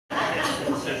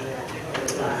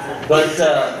But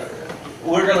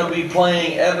we're going to be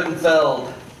playing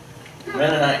Ebenfeld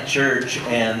Mennonite Church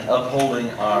and upholding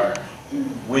our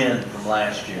win from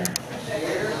last year.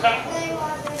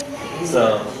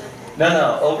 So,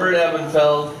 no, over at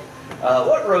Ebenfeld.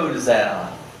 What road is that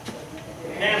on?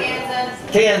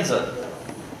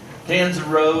 Kansas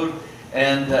Road.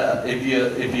 And if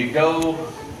you go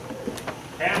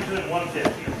Kansas and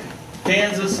 150.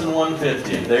 Kansas and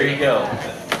 150. There you go.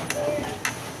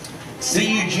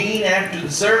 See Eugene after the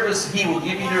service. He will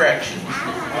give you directions.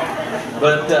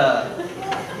 But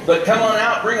come on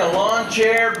out. Bring a lawn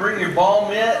chair. Bring your ball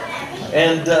mitt.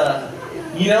 And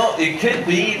you know, it could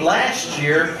be last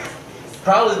year.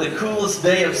 Probably the coolest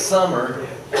day of summer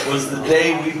was the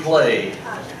day we played.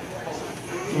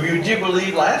 Would you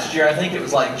believe last year? I think it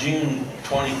was like June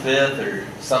 25th or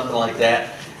something like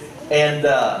that. And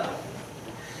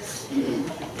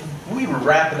we were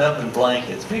wrapping up in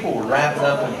blankets. People were wrapping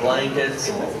up in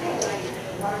blankets.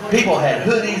 People had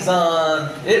hoodies on.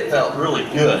 It felt really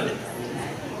good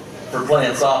for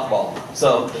playing softball.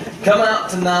 So come out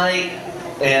tonight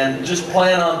and just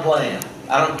plan on playing.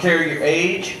 I don't care your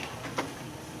age.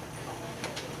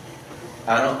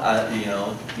 You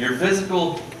know, your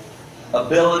physical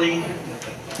ability,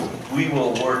 we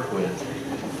will work with.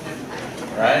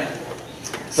 Right?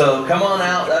 So come on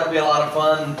out. That'll be a lot of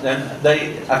fun. And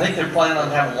I think they're planning on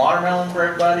having watermelon for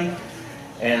everybody.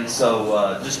 And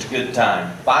so just a good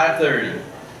time. 5:30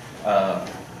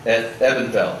 at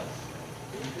Ebenfeld.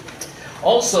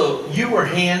 Also, you were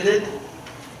handed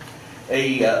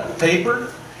a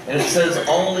paper, and it says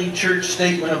Aulne Church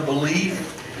Statement of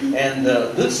Belief. And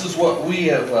this is what we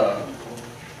have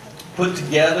put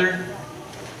together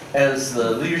as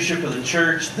the leadership of the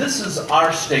church. This is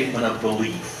our statement of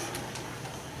belief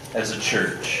as a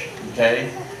church, okay?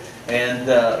 And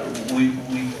we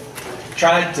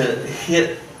tried to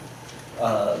hit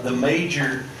the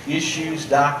major issues,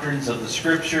 doctrines of the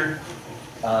Scripture,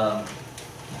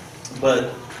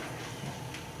 but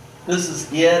this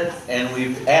is it, and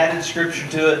we've added Scripture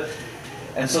to it.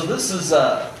 And so this is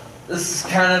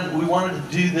kind of, we wanted to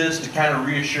do this to kind of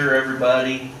reassure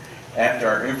everybody after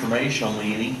our informational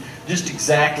meeting, just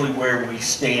exactly where we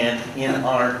stand in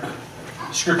our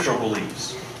scriptural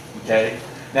beliefs. Okay?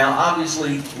 Now,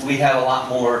 obviously, we have a lot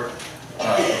more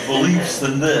beliefs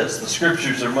than this. The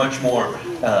scriptures are much more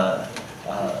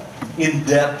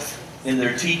in-depth in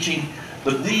their teaching,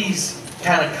 but these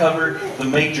kind of cover the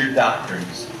major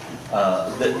doctrines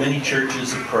that many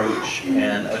churches approach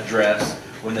and address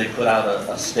when they put out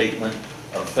a statement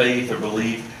of faith or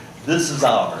belief. This is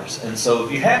ours. And so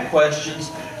if you have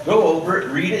questions, go over it,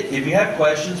 read it. If you have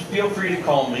questions, feel free to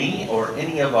call me or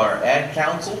any of our ad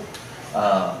council.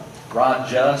 Rod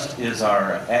Just is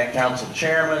our ad council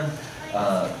chairman.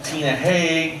 Tina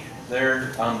Haig,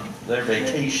 they're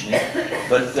vacationing.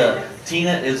 But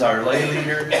Tina is our lay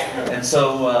leader. And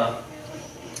so,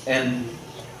 and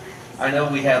I know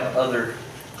we have other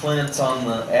Clint's on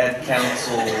the ad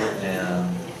council,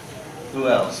 and who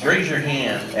else? Raise your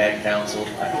hand, ad council.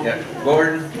 Yeah.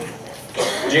 Gordon,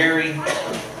 Jerry,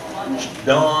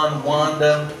 Dawn,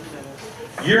 Wanda.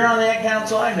 You're on the ad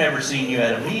council? I've never seen you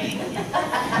at a meeting.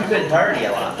 You've been tardy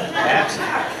a lot. Absent.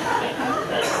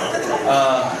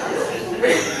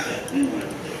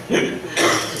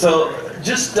 So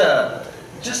just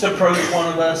approach one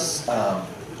of us,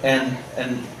 and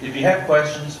if you have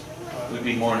questions, we'd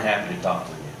be more than happy to talk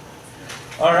with you.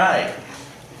 All right.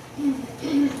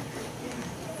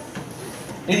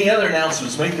 Any other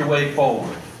announcements? Make your way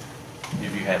forward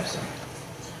if you have some.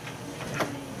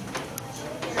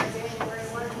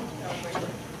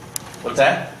 What's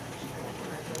that?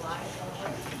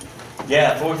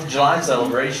 Yeah, 4th of July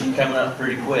celebration coming up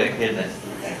pretty quick, isn't it?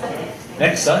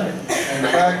 Next Sunday.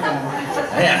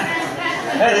 Man,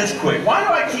 that is quick. Why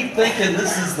do I keep thinking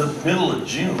this is the middle of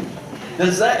June?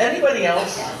 Does anybody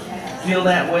else feel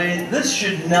that way?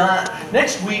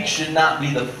 Next week should not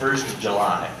be the 1st of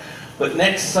July. But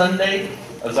next Sunday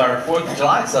is our 4th of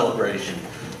July celebration.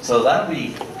 So that'll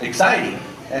be exciting.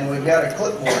 And we've got a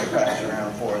clipboard to pass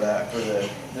around for that, for the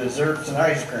desserts and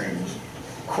ice creams.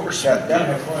 Of course, got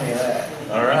plenty of that.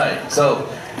 All right. So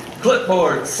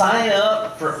clipboard, sign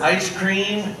up for ice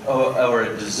cream or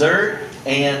a dessert.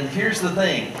 And here's the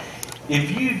thing.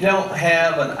 If you don't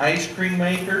have an ice cream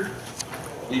maker,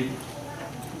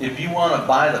 if you want to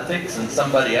buy the fix and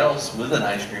somebody else with an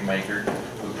ice cream maker,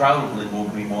 we probably will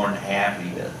be more than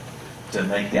happy to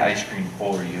make the ice cream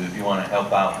for you if you want to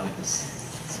help out with the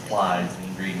supplies and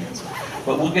ingredients.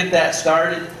 But we'll get that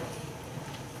started.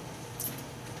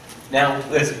 Now,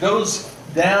 as it goes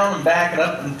down and back and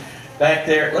up, and back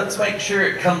there. Let's make sure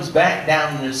it comes back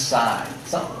down this side.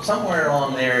 Somewhere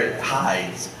along there it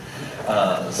hides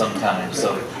sometimes.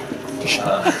 So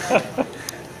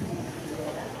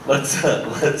let's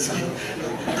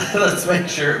make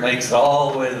sure it makes it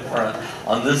all the way to the front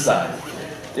on this side.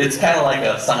 It's kind of like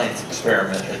a science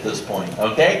experiment at this point,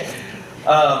 okay?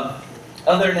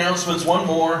 Other announcements, one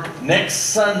more. Next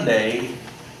Sunday,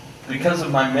 because of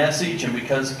my message and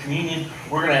because of communion,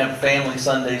 we're going to have family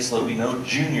Sunday, so there'll be no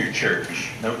junior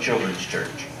church, no children's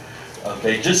church.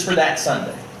 Okay, just for that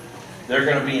Sunday. They're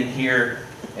going to be in here,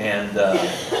 and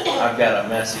I've got a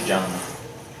message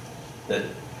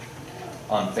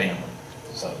on family.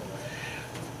 So,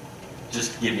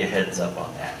 just to give you a heads up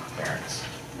on that, parents.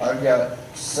 I've got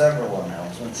several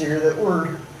announcements here that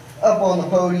were up on the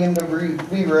podium to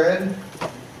be read.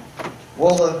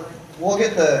 We'll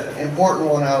get the important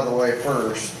one out of the way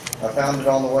first. I found it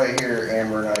on the way here,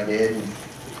 Amber and I did.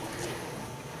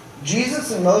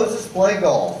 Jesus and Moses play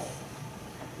golf.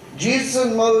 Jesus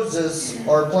and Moses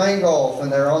are playing golf,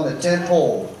 and they're on the 10th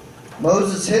hole.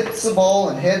 Moses hits the ball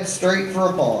and heads straight for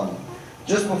a pond.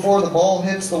 Just before the ball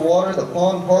hits the water, the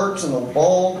pond parts and the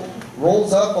ball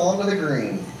rolls up onto the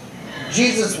green.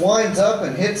 Jesus winds up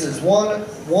and hits his one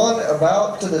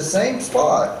about to the same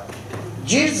spot.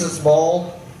 Jesus'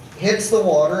 ball hits the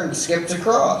water and skips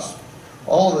across.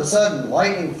 All of a sudden,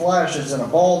 lightning flashes and a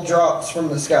ball drops from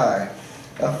the sky.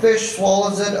 A fish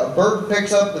swallows it, a bird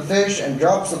picks up the fish and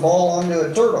drops the ball onto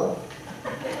a turtle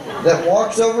that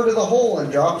walks over to the hole and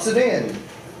drops it in.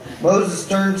 Moses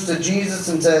turns to Jesus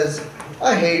and says,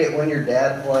 "I hate it when your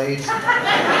dad plays."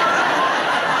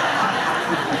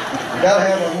 You gotta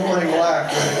have a morning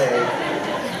laughter today.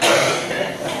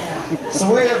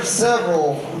 So we have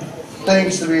several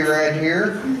things to be read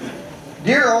here.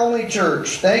 Dear Aulne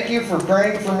Church, thank you for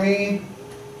praying for me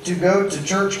to go to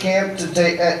church camp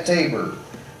at Tabor.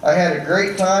 I had a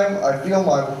great time. I feel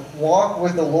my walk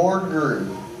with the Lord grew.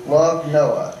 Love,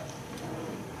 Noah.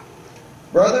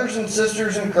 Brothers and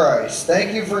sisters in Christ,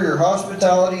 thank you for your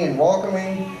hospitality and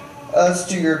welcoming us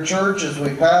to your church as we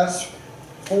pass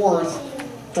forth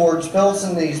towards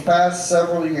Pilsen these past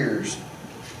several years.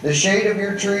 The shade of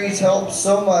your trees helps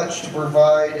so much to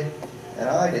provide, and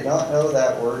I did not know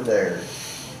that word there.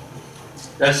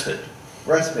 Respite.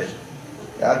 Respite.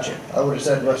 Gotcha. I would have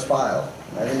said respile.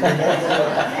 I didn't know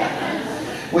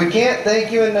that. We can't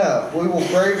thank you enough. We will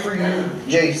pray for you,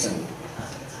 Jason.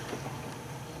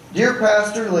 Dear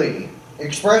Pastor Lee,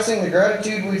 expressing the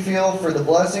gratitude we feel for the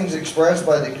blessings expressed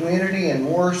by the community and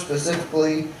more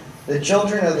specifically the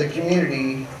children of the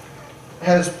community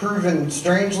has proven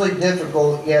strangely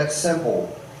difficult yet simple.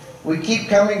 We keep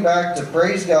coming back to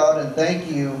praise God and thank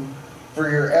you for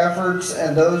your efforts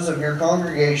and those of your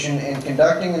congregation in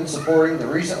conducting and supporting the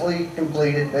recently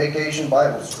completed Vacation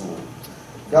Bible School.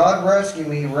 God Rescue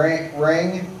Me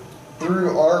rang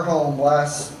through our home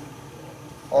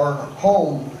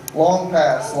long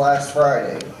past last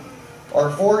Friday.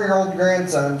 Our 4-year-old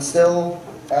grandson still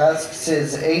asks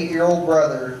his 8-year-old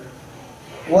brother,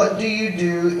 "What do you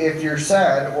do if you're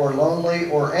sad or lonely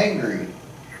or angry?"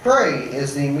 Pray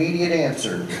is the immediate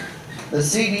answer. The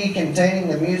CD containing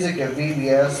the music of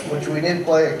VBS, which we did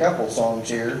play a couple songs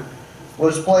here,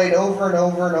 was played over and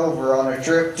over and over on a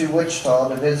trip to Wichita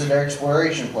to visit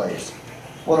Exploration Place.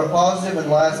 What a positive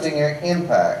and lasting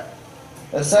impact.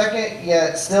 A second,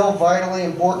 yet still vitally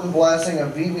important blessing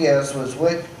of VBS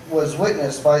was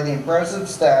witnessed by the impressive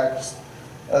stacks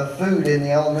of food in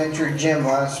the elementary gym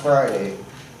last Friday.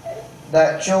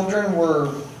 That children were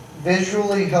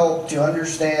visually helped to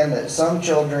understand that some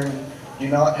children do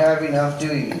not have enough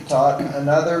to eat, taught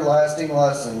another lasting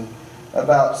lesson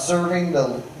about serving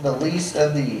the least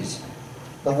of these.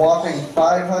 The whopping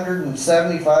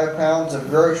 575 pounds of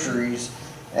groceries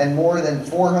and more than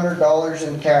 $400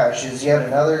 in cash is yet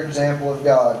another example of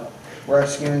God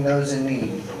rescuing those in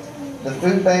need. The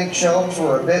food bank shelves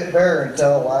were a bit bare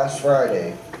until last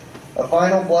Friday. A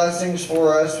final blessings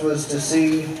for us was to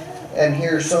see and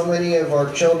hear so many of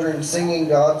our children singing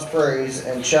God's praise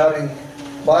and shouting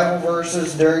Bible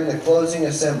verses during the closing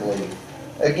assembly.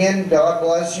 Again, God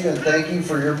bless you and thank you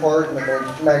for your part in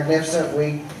the magnificent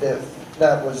week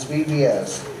that was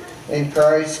VBS. In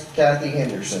Christ, Kathy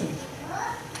Henderson.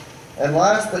 And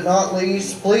last but not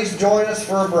least, please join us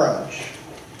for a brunch.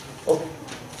 Oh.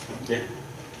 Yeah.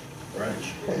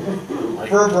 Brunch.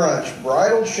 For a brunch,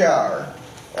 bridal shower,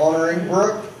 honoring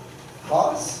Brooke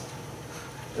Haas.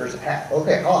 There's a hat.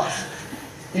 Okay, Haas.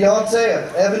 Fiance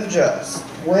of Evan Just.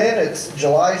 When? It's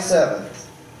July 7th,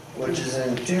 which is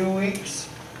in 2 weeks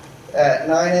at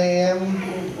 9 a.m.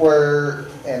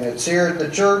 and it's here at the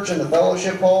church in the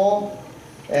fellowship hall.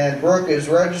 And Brooke is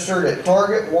registered at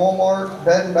Target, Walmart,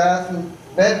 Bed Bath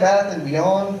 &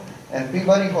 Beyond, and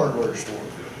Peabody Hardware Store.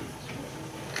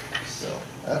 So,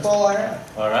 That's all I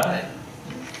have. all right.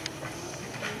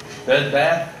 Bed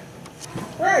Bath.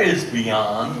 Where is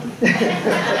Beyond?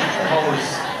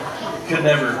 Always could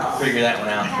never figure that one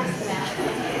out.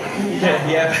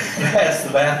 Yeah, past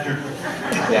the bathroom.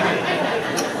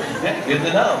 Yeah. Good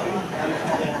to know.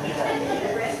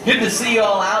 Good to see you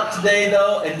all out today,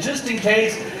 though. And just in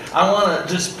case, I want to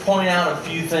just point out a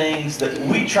few things that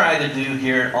we try to do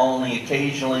here at Aulne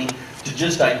occasionally to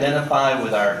just identify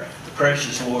with our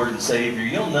precious Lord and Savior.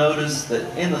 You'll notice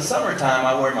that in the summertime,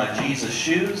 I wear my Jesus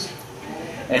shoes.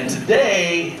 And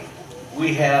today,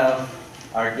 we have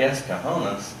our guest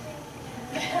cojones,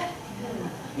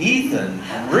 Ethan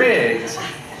Riggs.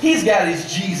 He's got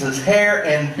his Jesus hair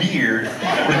and beard.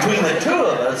 Between the two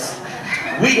of us,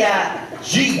 we got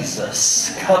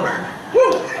Jesus covered.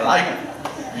 Woo! I like it.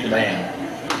 You the man.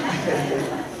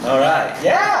 All right.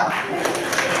 Yeah.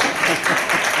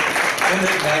 Isn't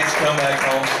it nice to come back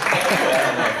home?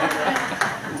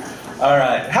 All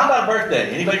right. How about a birthday?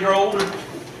 Anybody grow older?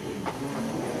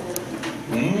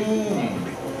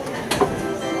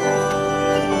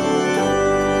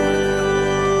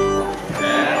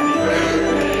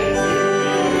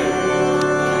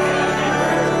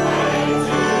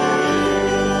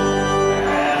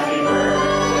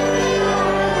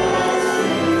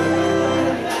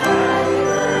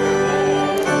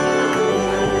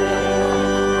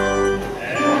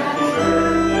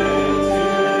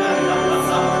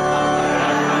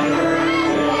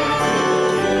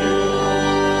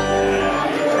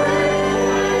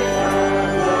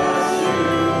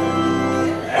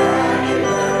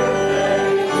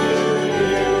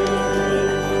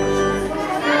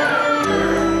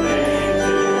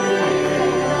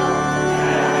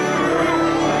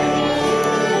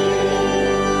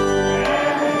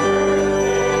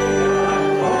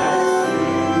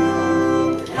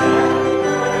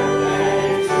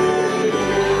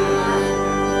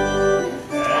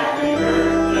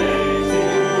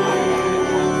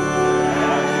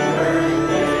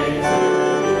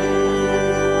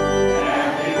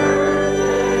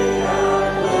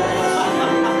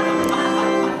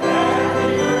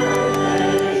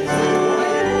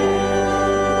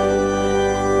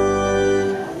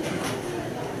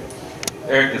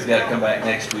 Erica's got to come back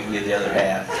next week and get the other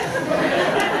half.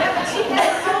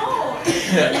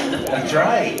 That's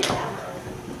right.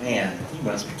 Man, you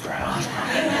must be proud.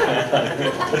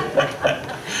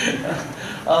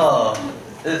 Oh,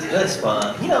 that's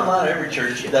fun. You know, not every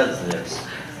church does this.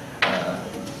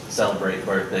 Celebrate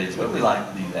birthdays, but we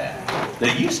like to do that.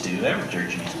 They used to. Every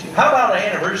church used to. How about an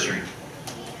anniversary?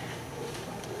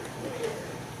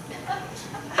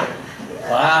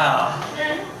 Wow.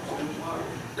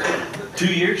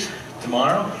 2 years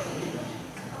tomorrow?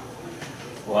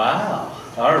 Wow.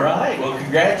 All right. Well,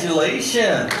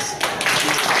 congratulations.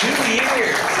 2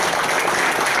 years.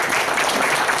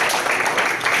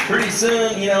 Pretty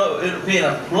soon, you know, it'll be in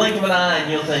a blink of an eye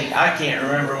and you'll think, I can't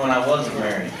remember when I wasn't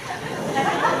married.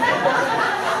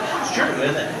 It's true,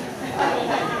 isn't it?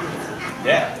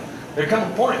 Yeah. There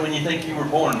comes a point when you think you were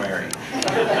born married.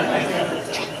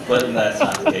 But that's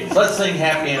not the case. Let's sing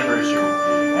happy anniversary.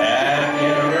 Happy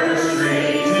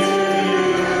anniversary to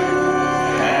you.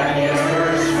 Happy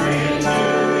anniversary to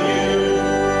you.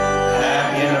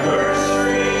 Happy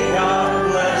anniversary, God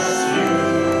bless you.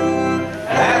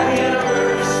 Happy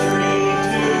anniversary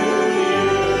to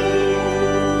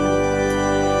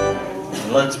you.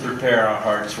 And let's prepare our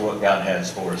hearts for what God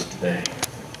has for us today.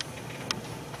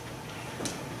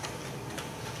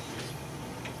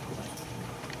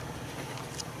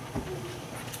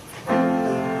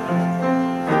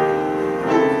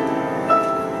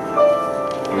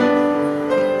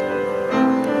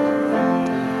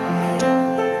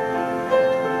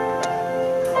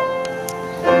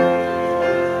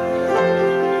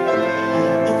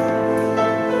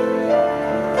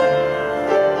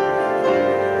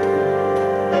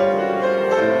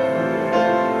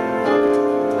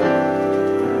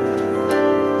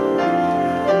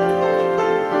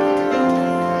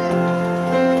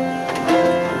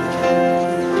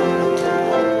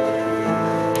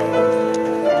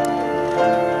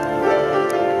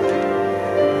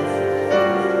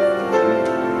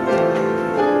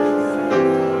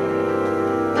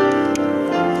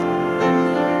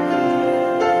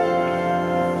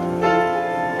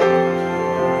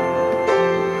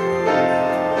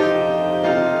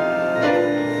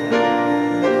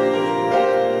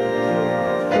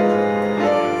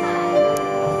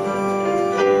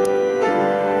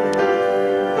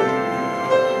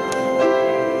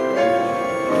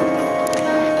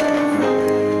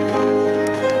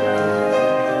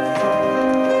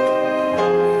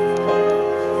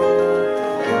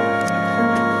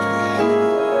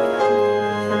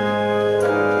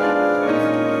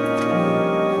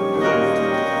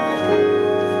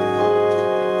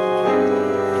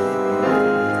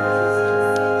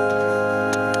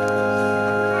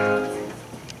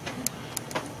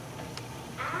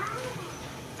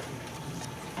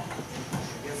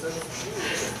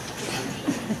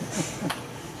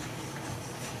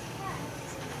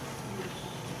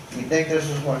 think this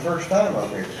was my first time up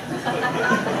here.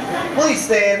 Please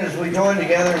stand as we join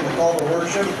together in the call to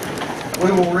worship.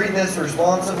 We will read this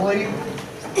responsively.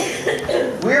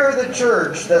 We are the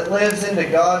church that lives into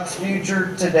God's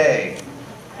future today.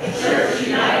 A church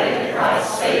united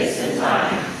across space and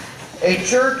time. A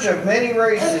church of many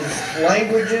races,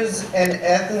 languages, and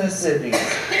ethnicities.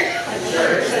 A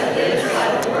church that lives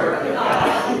by the work of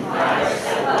God in Christ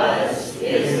that was,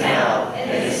 is now, and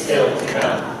is still to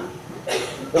come.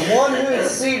 The one who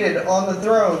is seated on the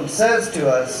throne says to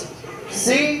us,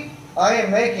 "See, I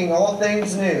am making all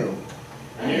things new."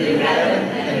 A new heaven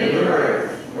and a new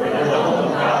earth, where the home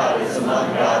of God is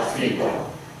among God's people.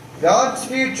 God's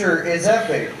future is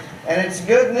epic, and it's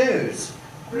good news.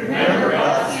 Remember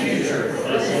God's future,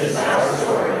 for this is our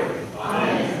story.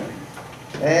 Amen.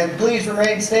 And please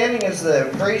remain standing as the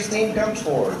praise team comes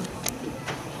forward.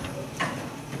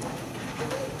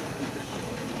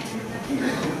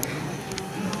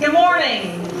 Good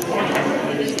morning.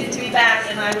 It's good to be back,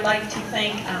 and I would like to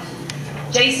thank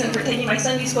Jason for taking my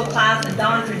Sunday school class and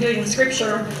Don for doing the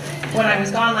scripture when I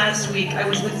was gone last week. I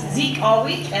was with Zeke all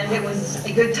week, and it was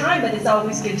a good time, but it's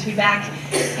always good to be back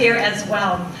here as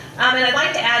well. And I'd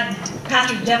like to add,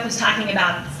 Pastor Jeff was talking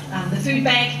about the food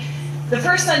bank. The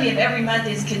first Sunday of every month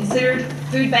is considered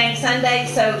Food Bank Sunday,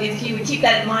 so if you would keep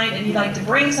that in mind and you'd like to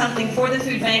bring something for the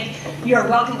food bank, you are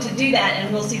welcome to do that, and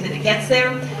we'll see that it gets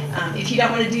there. If you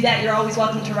don't want to do that, you're always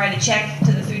welcome to write a check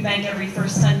to the food bank every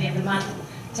first Sunday of the month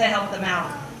to help them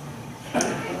out.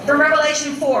 From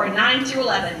Revelation 4, 9 through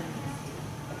 11.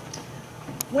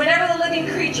 Whenever the living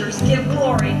creatures give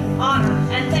glory, honor,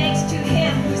 and thanks to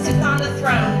Him who sits on the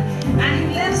throne and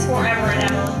who lives forever and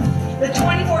ever, the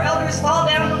 24 elders fall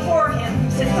down before Him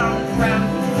who sits on the throne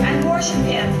and worship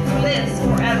Him who lives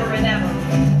forever and ever.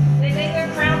 They lay their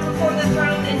crowns before the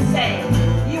throne and say,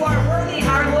 "You are worthy,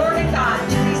 our Lord and God,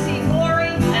 to receive glory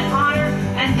and honor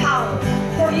and power,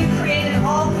 for you created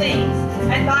all things,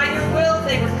 and by your will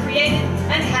they were created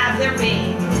and have their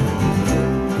being."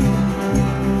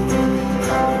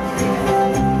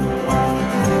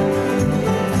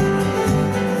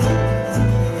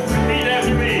 Repeat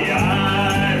after me. I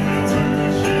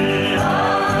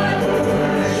will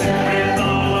worship with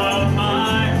all of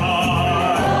my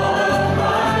heart.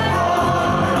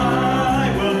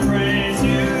 I will praise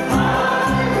you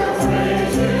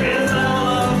with all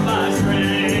of my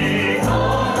strength. I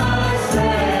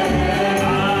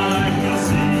will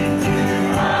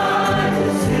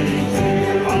seek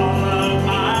you all of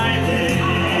my days.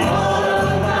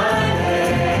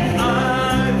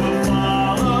 I will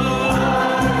follow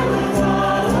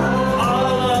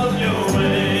all of your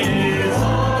ways.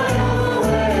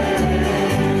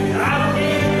 I'll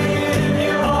give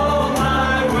you all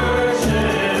my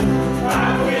worship.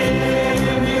 I'll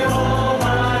give you all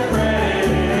my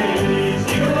praise.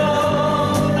 You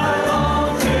alone I long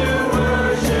to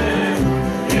worship.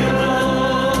 You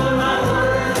alone are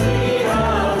worthy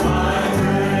of my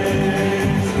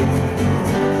praise.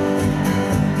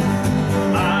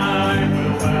 I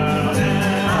will bow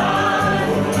down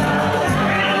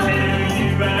and hear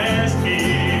you ask me.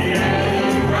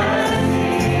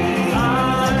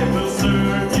 I will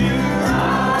serve you.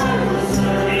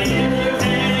 Give you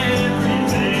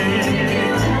everything.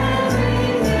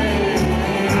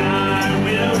 I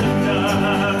will lift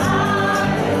up my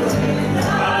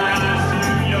eyes to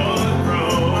your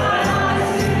throne.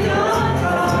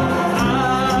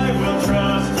 I will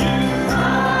trust you.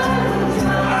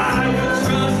 I will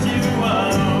trust you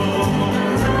alone.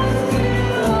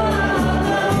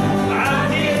 I'll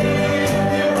give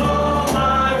you all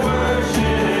my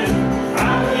worship.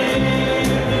 I'll give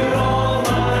you all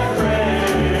my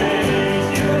praise.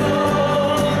 You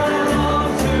alone I long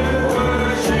to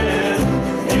worship.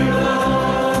 You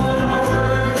alone are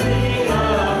worthy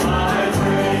of my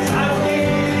praise. I'll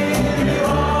give you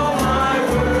all my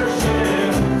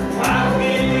worship. I'll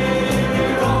give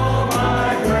you all my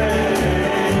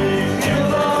praise. You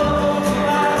alone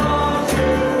I long to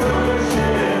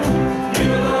worship.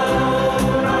 You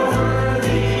alone are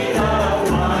worthy of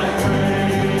my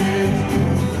praise.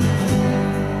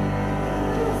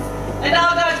 And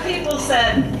all God's people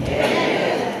said,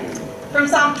 from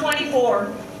Psalm 24,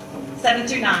 7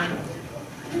 through 9.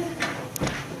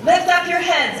 Lift up your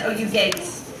heads, O you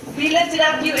gates. Be lifted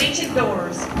up, you ancient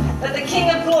doors, that the King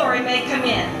of glory may come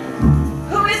in.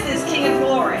 Who is this King of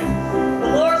glory?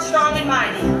 The Lord strong and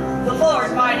mighty, the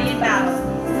Lord mighty in battle.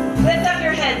 Lift up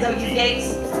your heads, O you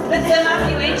gates. Lift them up,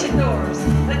 you ancient doors,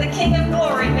 that the King of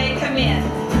glory may come in.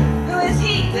 Who is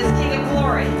He, this King of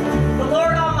glory? The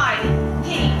Lord Almighty.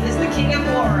 He is the King of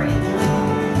glory.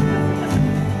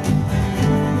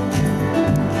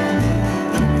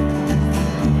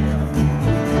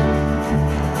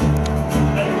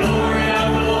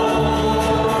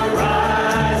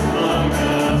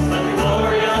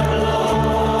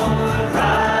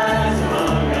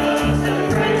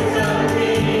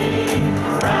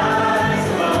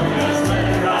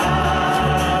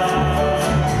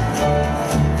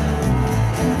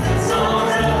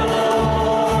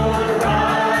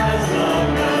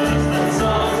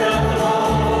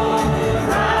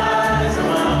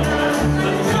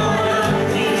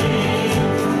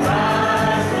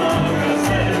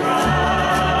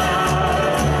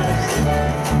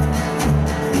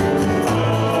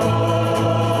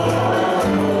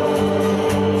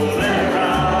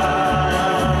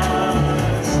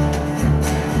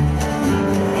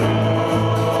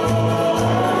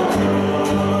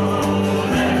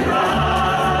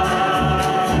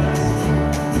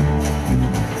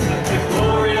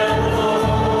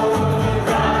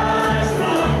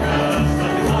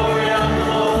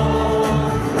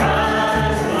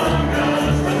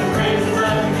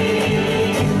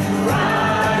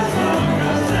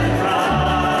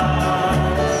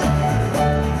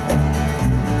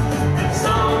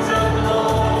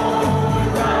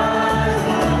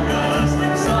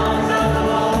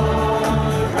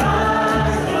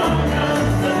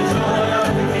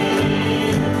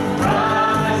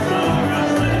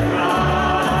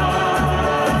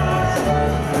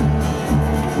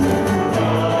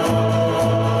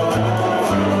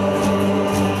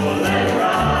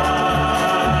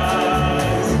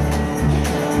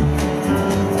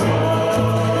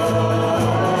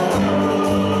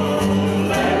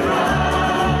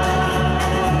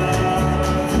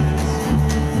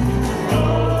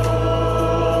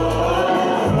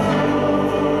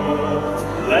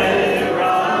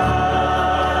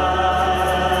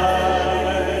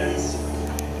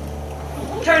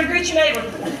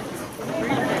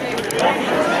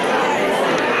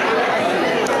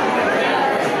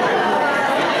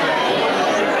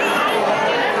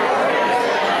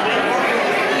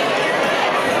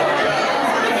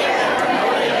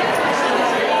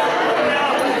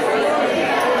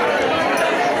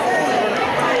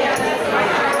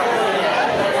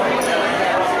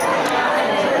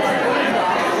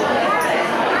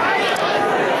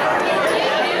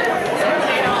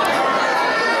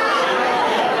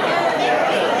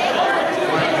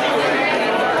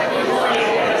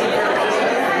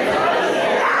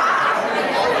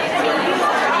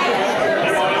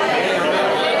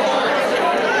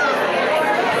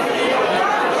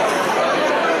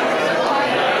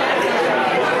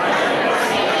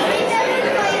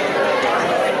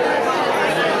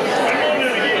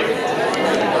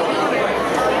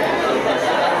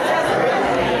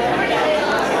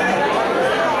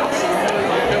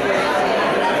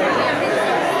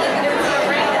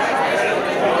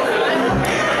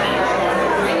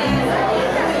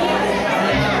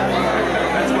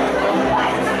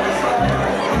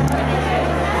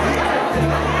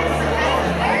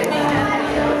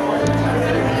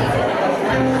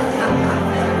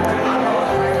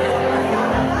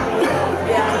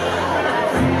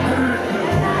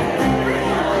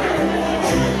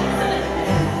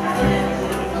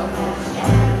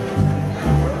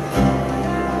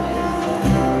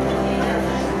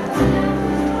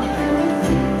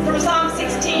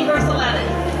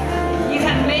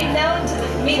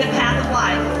 the path of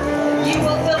life. You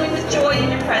will fill me with joy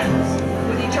in your presence,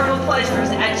 with eternal pleasures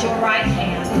at your right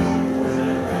hand.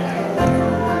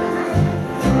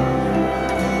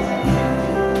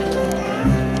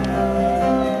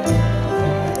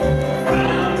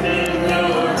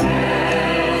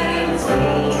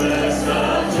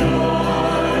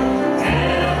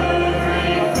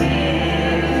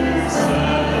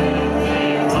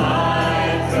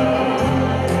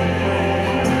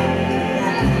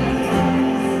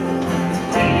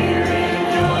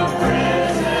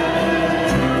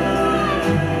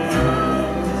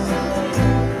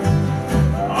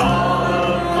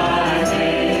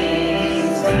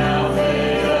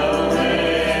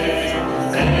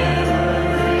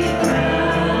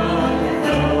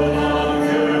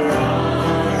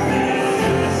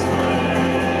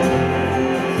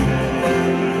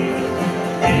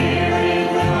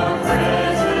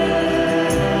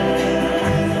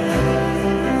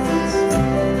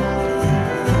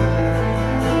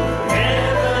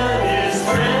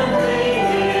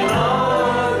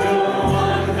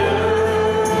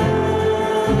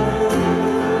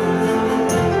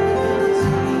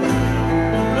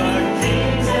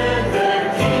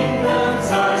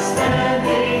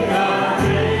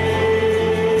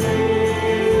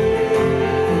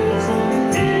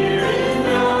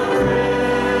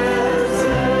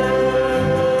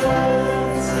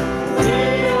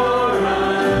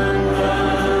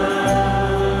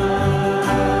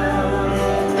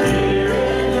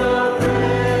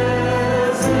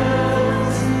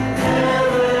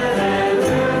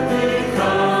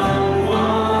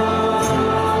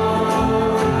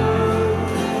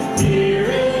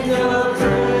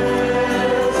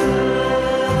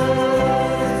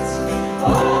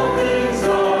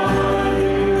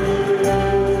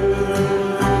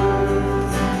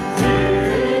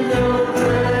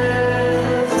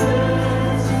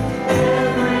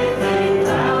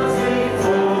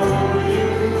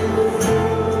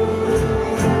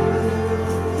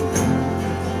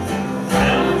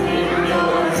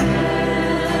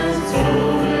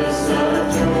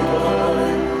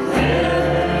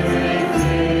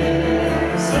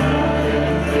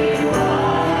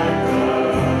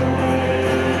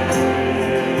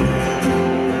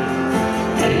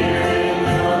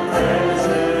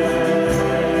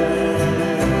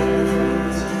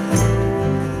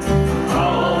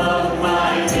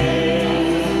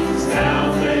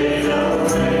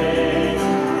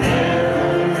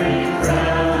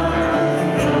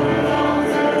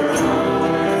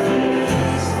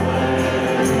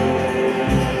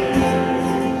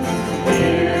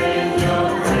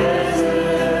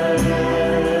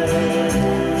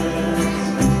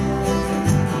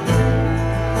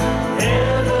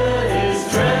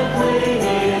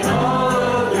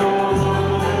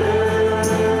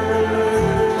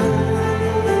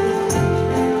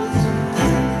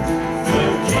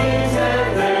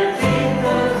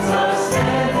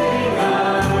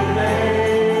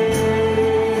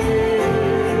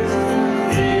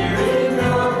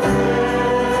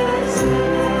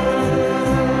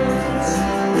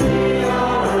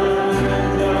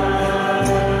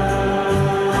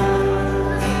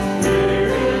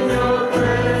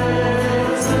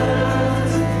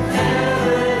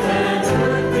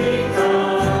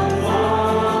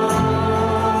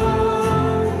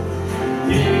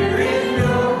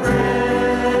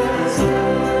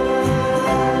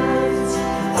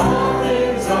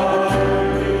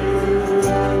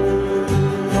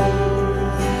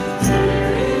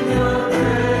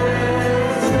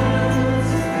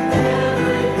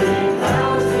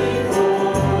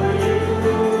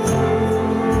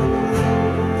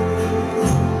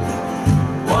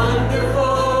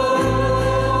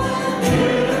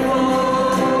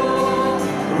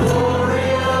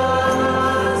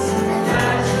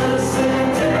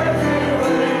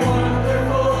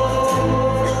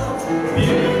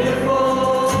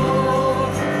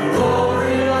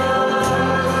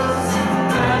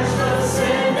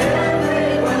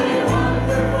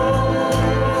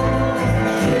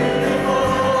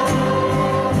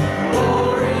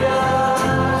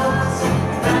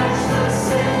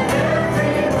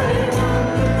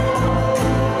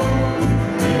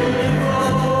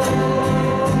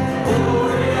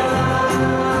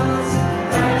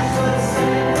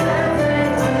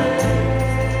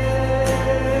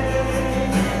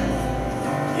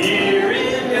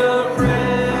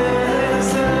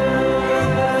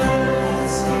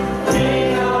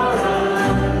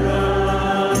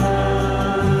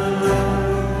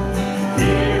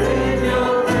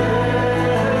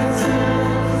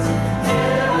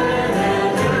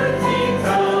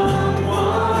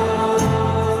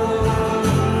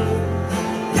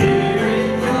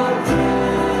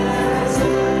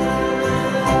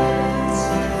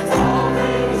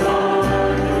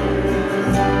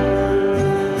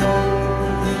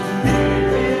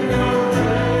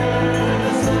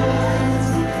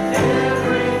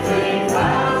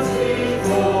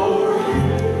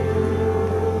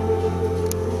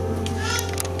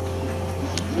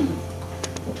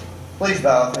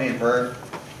 bow with me in prayer.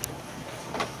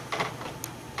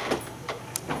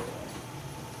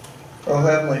 Oh,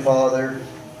 Heavenly Father,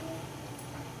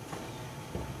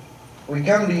 we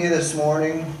come to you this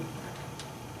morning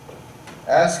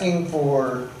asking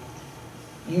for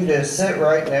you to sit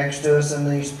right next to us in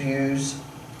these pews,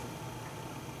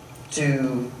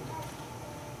 to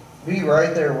be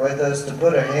right there with us, to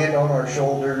put a hand on our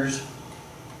shoulders,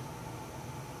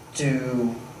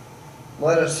 to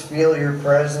let us feel your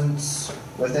presence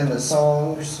within the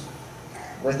songs,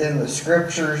 within the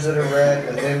scriptures that are read,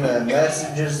 within the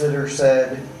messages that are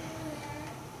said.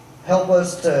 Help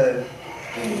us to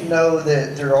know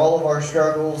that through all of our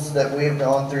struggles that we have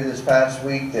gone through this past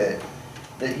week, that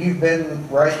you've been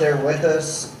right there with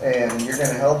us and you're going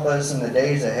to help us in the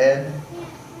days ahead.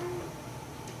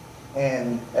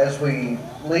 And as we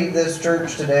leave this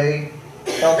church today,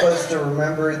 help us to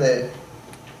remember that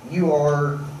you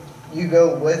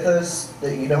go with us,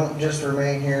 that you don't just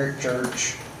remain here at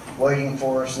church waiting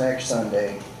for us next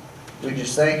Sunday. We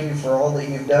just thank you for all that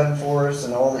you've done for us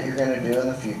and all that you're going to do in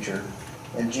the future.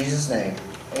 In Jesus' name,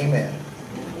 amen.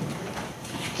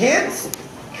 Kids,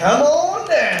 come on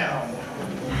down.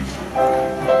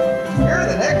 You're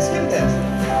the next contestant.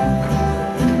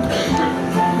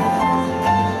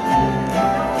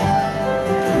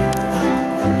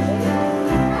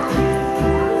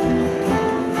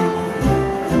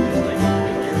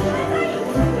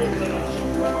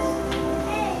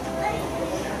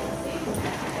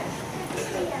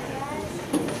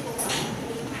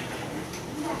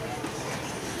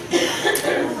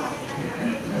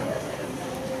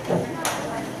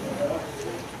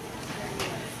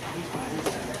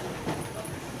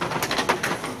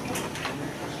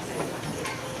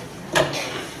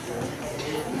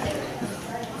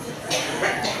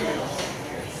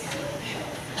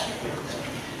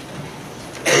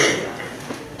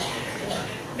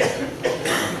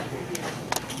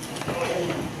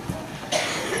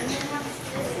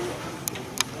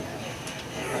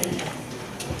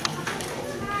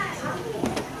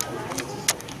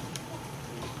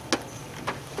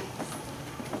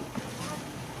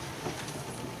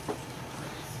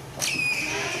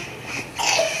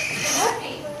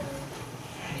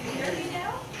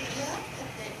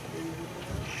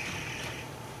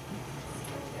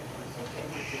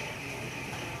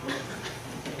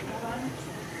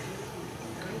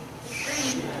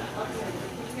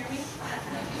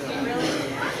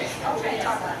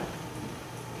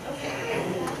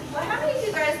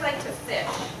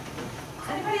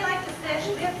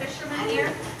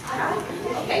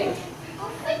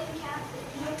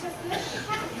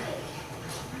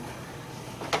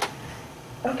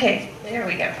 Okay, there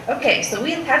we go. Okay, so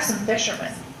we have some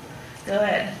fishermen.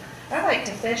 Good. I like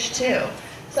to fish too.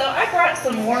 So I brought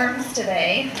some worms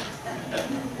today.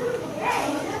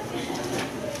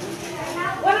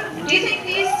 What do you think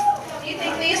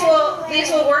these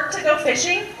will work to go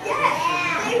fishing?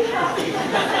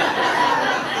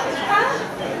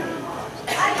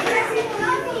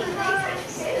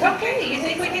 Okay, you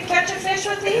think we could catch a fish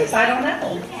with these? I don't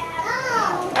know.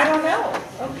 I don't know.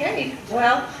 Okay,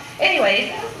 well,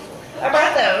 anyway, I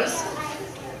brought those.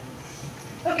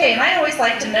 Okay, and I always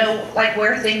like to know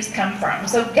where things come from.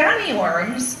 So gummy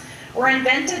worms were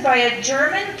invented by a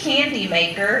German candy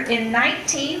maker in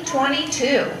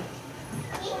 1922.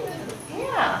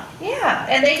 Yeah,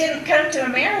 and they didn't come to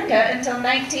America until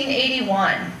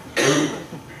 1981.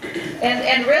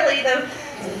 And really,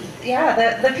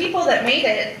 the people that made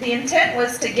it, the intent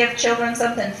was to give children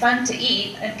something fun to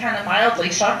eat and kind of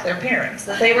mildly shock their parents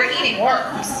that they were eating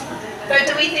worms. But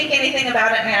do we think anything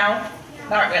about it now?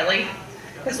 Not really,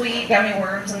 because we eat gummy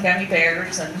worms and gummy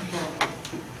bears and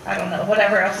I don't know,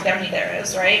 whatever else gummy there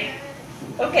is, right?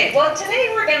 Okay, well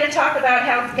today we're going to talk about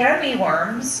how gummy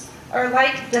worms are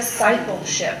like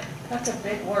discipleship. That's a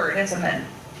big word, isn't it?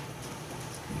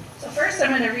 So first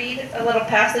I'm going to read a little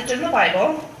passage in the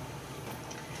Bible,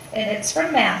 and it's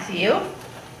from Matthew.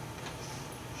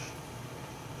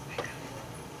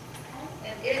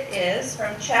 And it is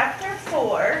from chapter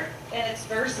 4, and it's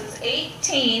verses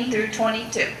 18 through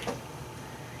 22.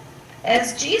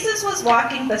 As Jesus was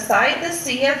walking beside the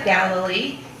Sea of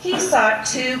Galilee, he saw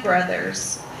two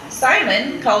brothers,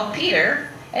 Simon, called Peter,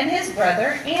 and his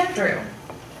brother Andrew.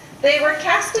 They were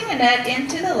casting a net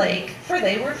into the lake, for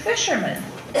they were fishermen.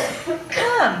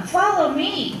 "Come, follow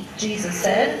me," Jesus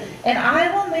said, "and I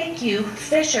will make you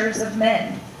fishers of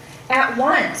men." At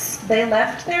once they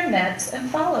left their nets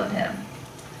and followed him.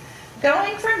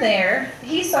 Going from there,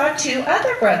 he saw two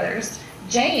other brothers,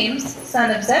 James,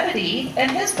 son of Zebedee,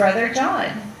 and his brother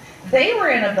John. They were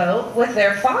in a boat with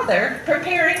their father,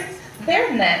 preparing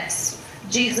their nets.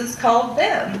 Jesus called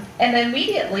them, and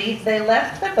immediately they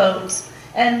left the boats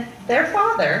and their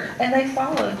father, and they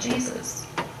followed Jesus.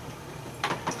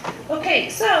 Okay,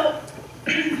 so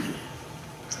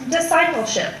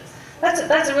discipleship.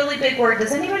 That's a really big word.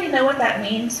 Does anybody know what that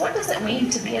means? What does it mean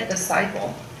to be a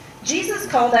disciple? Jesus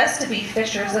called us to be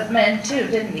fishers of men too,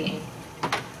 didn't he?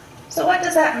 So what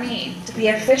does that mean, to be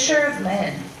a fisher of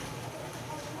men?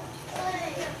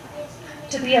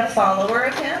 To be a follower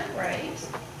of him, right?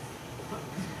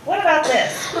 What about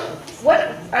this?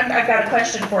 I've got a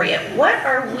question for you. What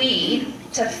are we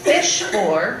to fish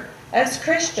for as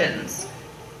Christians?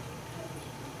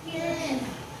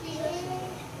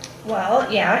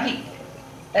 Well, yeah,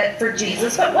 for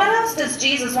Jesus, but what else does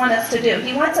Jesus want us to do?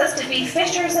 He wants us to be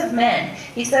fishers of men.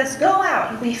 He says, go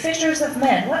out and be fishers of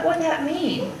men. What would that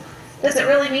mean? Does it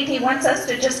really mean he wants us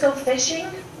to just go fishing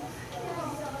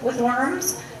with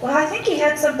worms? Well, I think he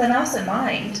had something else in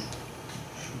mind.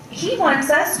 He wants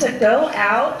us to go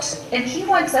out and he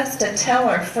wants us to tell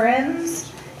our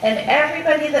friends and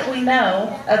everybody that we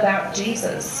know about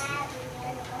Jesus.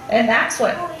 And that's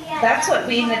what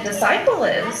being a disciple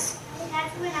is.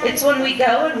 It's when we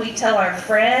go and we tell our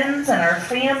friends and our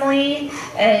family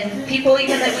and people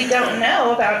even that we don't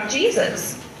know about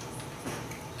Jesus.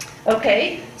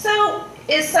 Okay, so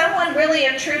is someone really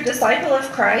a true disciple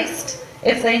of Christ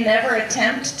if they never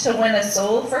attempt to win a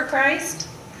soul for Christ?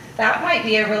 That might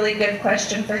be a really good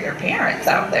question for your parents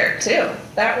out there too.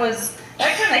 That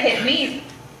kind of hit me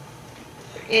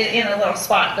in a little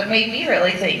spot that made me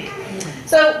really think.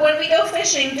 So when we go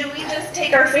fishing, do we just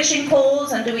take our fishing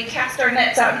poles and do we cast our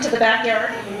nets out into the backyard?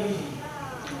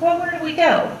 Well, where do we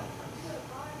go?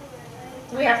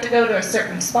 We have to go to a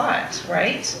certain spot,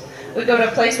 right? We go to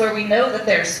a place where we know that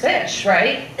there's fish,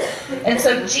 right? And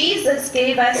so Jesus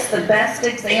gave us the best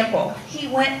example. He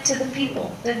went to the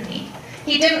people, didn't he?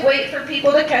 He didn't wait for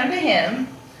people to come to him.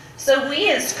 So we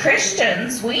as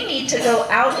Christians, we need to go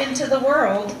out into the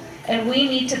world and we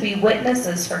need to be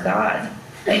witnesses for God.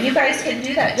 And you guys can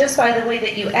do that just by the way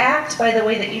that you act, by the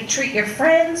way that you treat your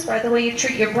friends, by the way you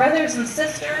treat your brothers and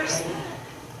sisters.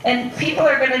 And people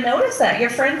are going to notice that. Your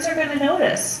friends are going to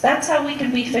notice. That's how we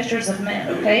can be fishers of men,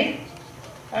 okay?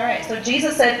 All right, so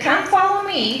Jesus said, come follow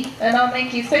me, and I'll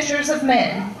make you fishers of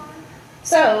men.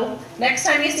 So, next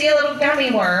time you see a little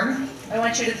gummy worm, I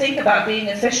want you to think about being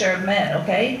a fisher of men,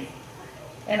 okay?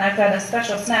 And I've got a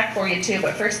special snack for you too,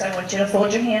 but first I want you to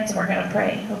fold your hands and we're going to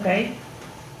pray, okay?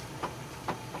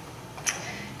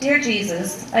 Dear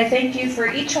Jesus, I thank you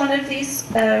for each one of these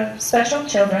special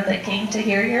children that came to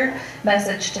hear your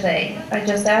message today. I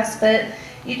just ask that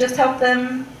you just help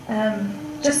them,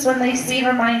 just when they see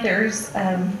reminders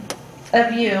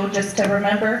of you, just to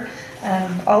remember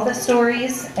all the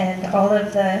stories and all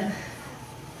of the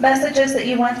messages that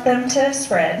you want them to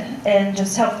spread, and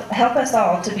just help us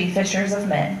all to be fishers of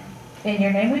men. In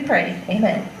your name we pray,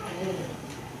 amen.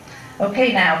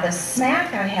 Okay, now the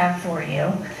snack I have for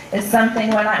you is something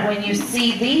when you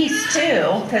see these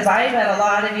two, because I bet a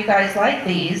lot of you guys like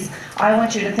these, I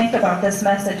want you to think about this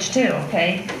message too,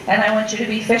 okay? And I want you to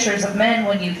be fishers of men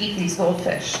when you eat these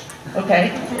goldfish,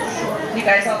 okay? You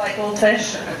guys all like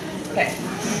goldfish? Okay.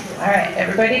 All right,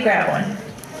 everybody grab one.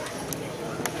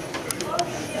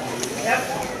 Yep.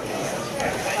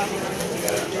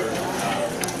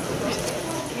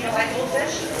 You don't like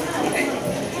goldfish? Okay.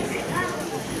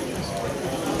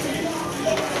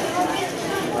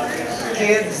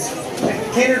 Kids,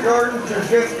 kindergarten through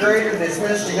 5th grade are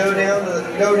dismissed to go down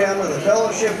to the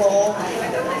fellowship hall,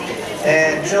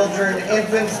 and children,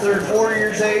 infants through 4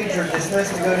 years age, are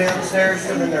dismissed to go downstairs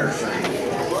to the nursery.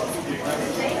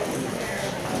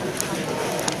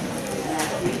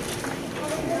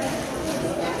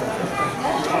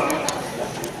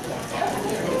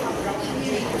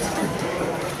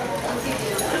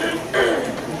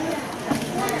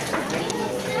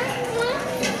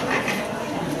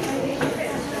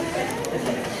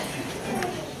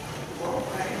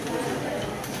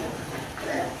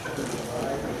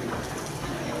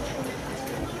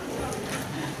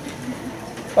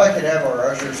 If I could have our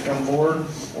ushers come forward,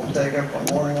 we'll take up our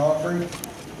morning offering.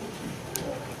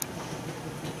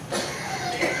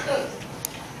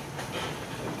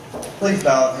 Please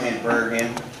bow with me in prayer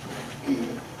again.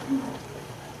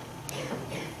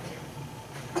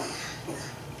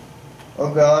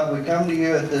 Oh God, we come to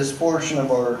you at this portion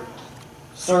of our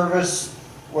service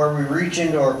where we reach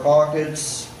into our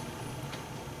pockets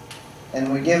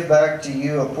and we give back to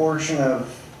you a portion of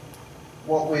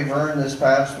what we've earned this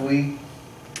past week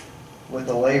with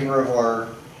the labor of our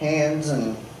hands,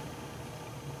 and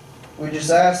we just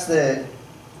ask that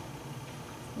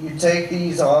you take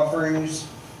these offerings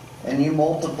and you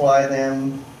multiply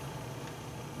them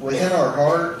within our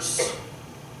hearts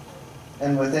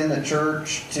and within the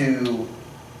church to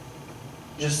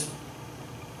just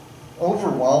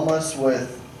overwhelm us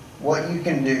with what you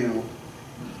can do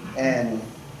and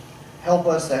help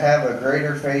us to have a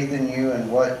greater faith in you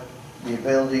and what the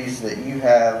abilities that you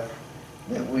have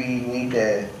that we need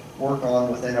to work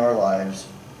on within our lives.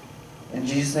 In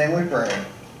Jesus' name we pray.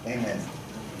 Amen.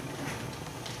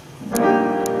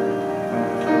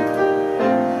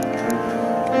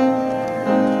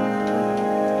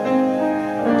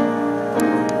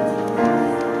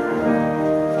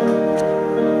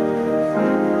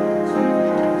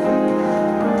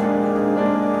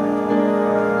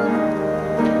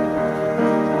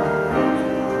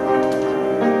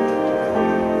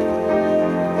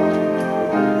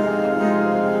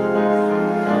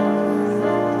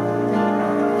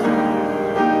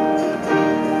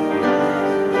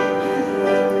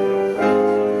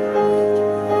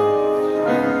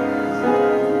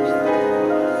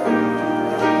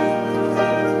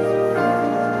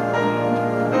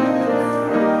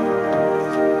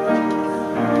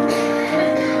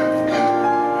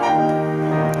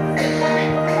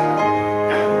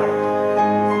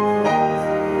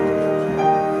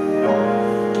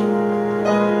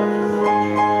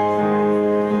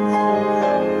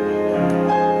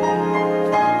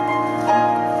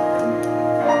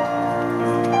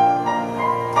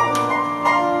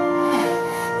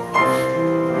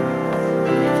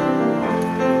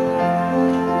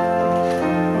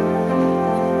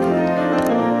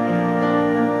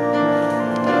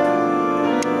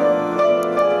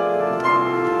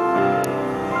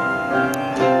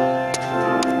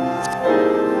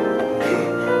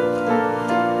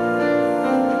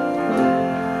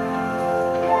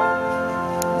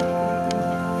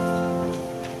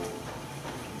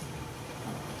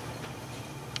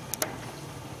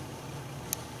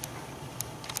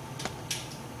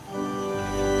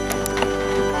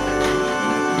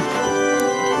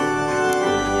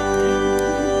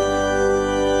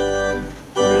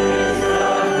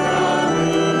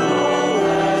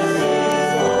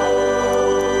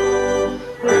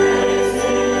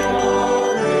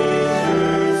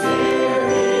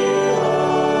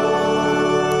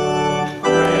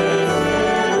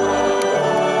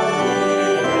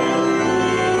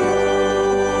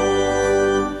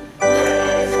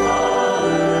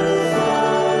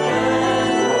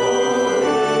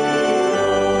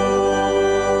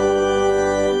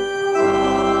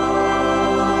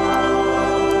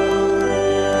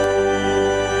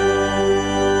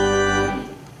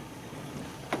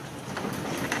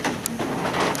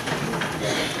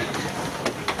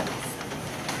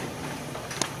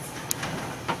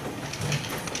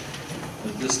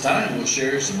 This time we'll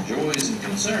share some joys and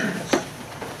concerns.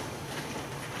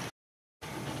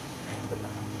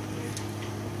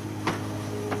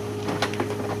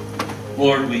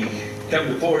 Lord, we come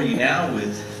before you now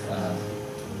with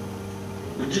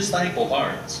just thankful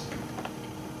hearts.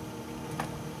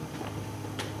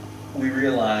 We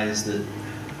realize that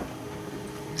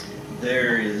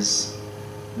there is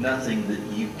nothing that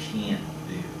you can't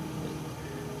do.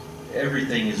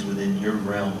 Everything is within your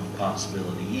realm of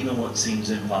possibility, even what seems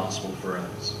impossible for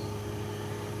us.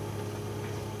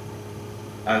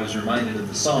 I was reminded of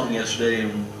the song yesterday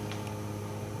and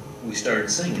we started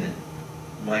singing it.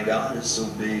 My God is so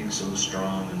big, so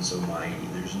strong, and so mighty.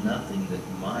 There's nothing that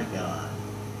my God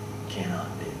cannot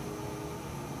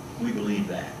do. We believe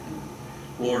that.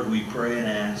 Lord, we pray and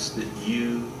ask that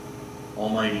you,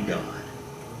 Almighty God,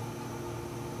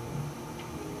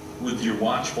 with your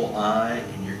watchful eye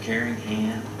and your caring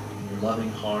hand and your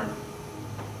loving heart,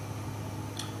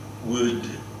 would,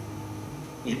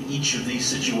 in each of these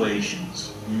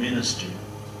situations, minister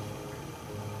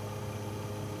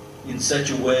in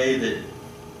such a way that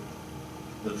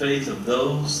the faith of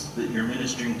those that you're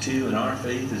ministering to and our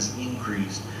faith is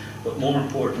increased, but more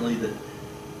importantly, that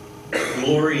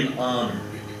glory and honor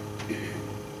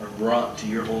are brought to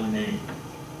your holy name,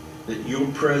 that your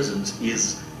presence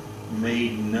is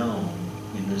made known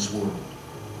in this world.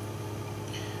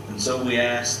 And so we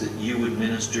ask that you would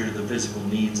minister to the physical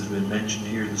needs that have been mentioned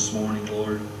here this morning,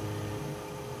 Lord.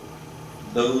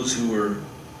 Those who are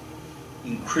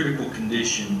in critical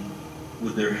condition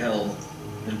with their health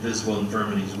and physical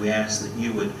infirmities, we ask that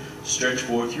you would stretch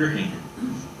forth your hand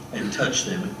and touch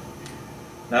them,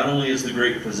 not only as the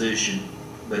great physician,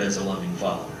 but as a loving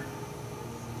Father.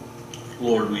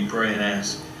 Lord, we pray and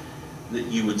ask that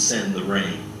you would send the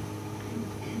rain.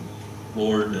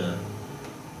 Lord,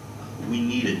 we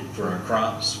need it for our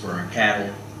crops, for our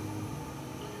cattle.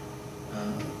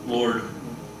 Lord,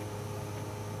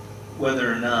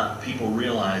 whether or not people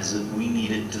realize that we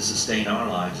need it to sustain our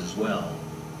lives as well.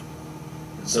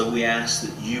 And so we ask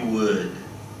that you would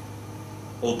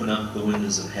open up the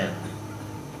windows of heaven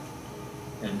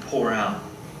and pour out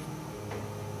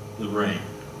the rain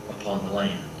upon the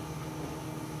land.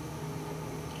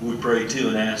 We pray too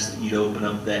and ask that you'd open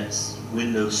up that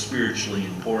window spiritually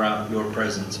and pour out your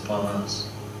presence upon us.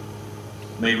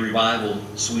 May revival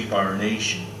sweep our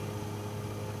nation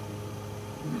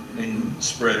and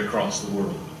spread across the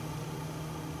world.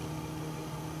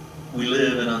 We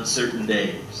live in uncertain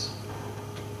days.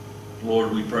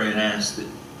 Lord, we pray and ask that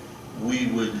we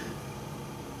would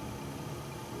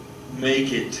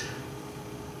make it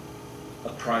a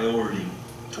priority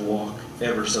to walk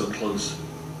ever so close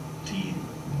to you.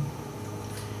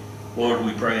 Lord,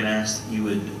 we pray and ask that you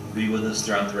would be with us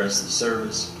throughout the rest of the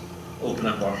service. Open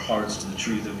up our hearts to the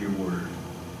truth of your word.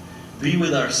 Be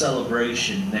with our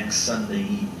celebration next Sunday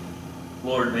evening.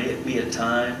 Lord, may it be a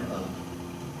time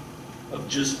of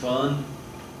just fun,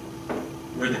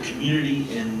 where the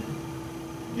community in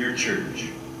your church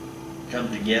come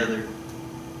together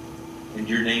and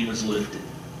your name is lifted.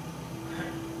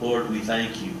 Lord, we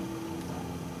thank you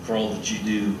for all that you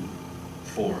do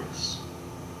for us.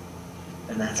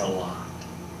 And that's a lot.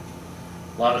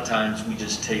 A lot of times we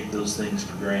just take those things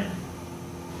for granted.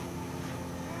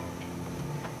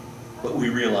 But we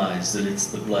realize that it's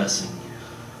the blessing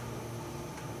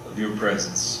of your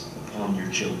presence upon your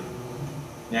children.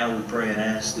 Now we pray and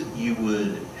ask that you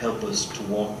would help us to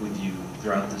walk with you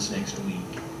throughout this next week.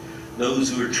 Those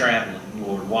who are traveling,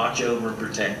 Lord, watch over and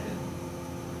protect them.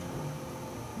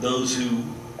 Those who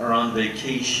are on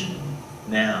vacation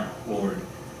now, Lord,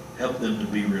 help them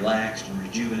to be relaxed and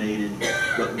rejuvenated,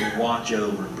 but we watch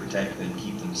over and protect them,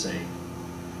 keep them safe.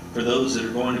 For those that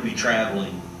are going to be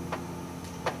traveling,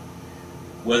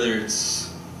 whether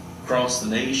it's across the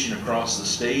nation, across the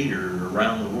state, or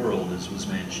around the world, as was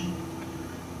mentioned,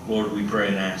 Lord, we pray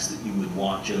and ask that you would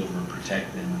watch over and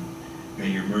protect them. May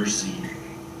your mercy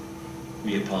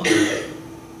be upon them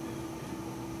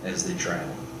as they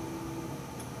travel.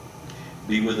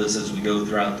 Be with us as we go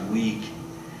throughout the week,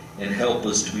 and help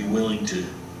us to be willing to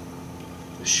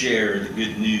share the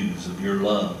good news of your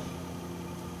love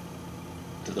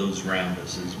to those around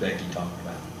us, as Becky talked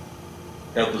about.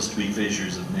 Help us to be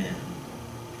fishers of men.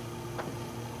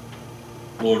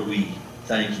 Lord, we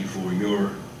thank you for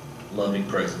your loving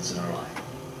presence in our life.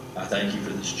 I thank you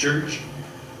for this church,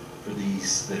 for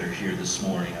these that are here this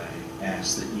morning. I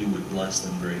ask that you would bless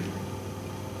them greatly.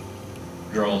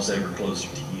 Draw us ever closer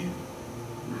to you.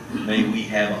 May we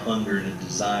have a hunger and a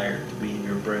desire to be in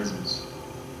your presence.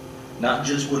 Not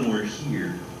just when we're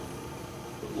here,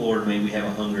 but Lord, may we have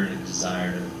a hunger and a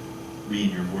desire to be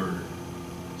in your word,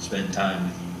 spend time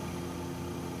with you.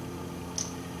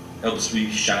 Help us be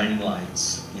shining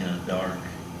lights in a dark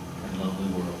and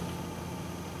lonely world.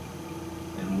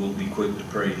 And we'll be quick to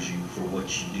praise you for what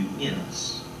you do in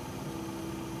us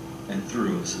and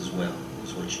through us, as well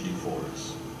as what you do for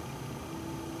us.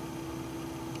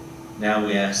 Now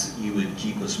we ask that you would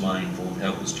keep us mindful and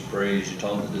help us to pray as you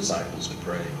taught the disciples to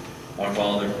pray. Our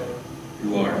Father,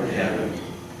 who art in heaven,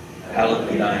 hallowed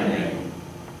be thy name.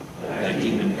 Thy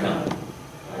kingdom come,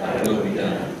 thy will be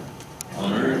done,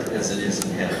 on earth as it is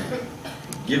in heaven.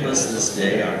 Give us this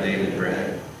day our daily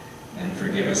bread, and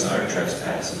forgive us our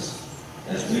trespasses,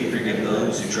 as we forgive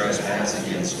those who trespass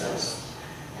against us.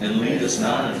 And lead us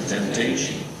not into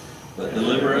temptation, but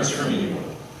deliver us from evil.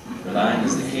 For thine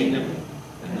is the kingdom,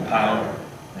 and the power,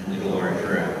 and the glory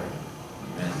forever.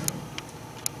 Amen.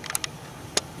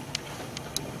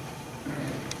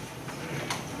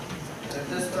 At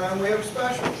this time, we have a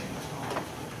special.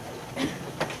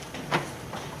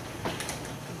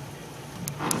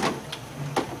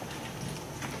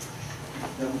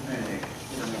 Don't panic.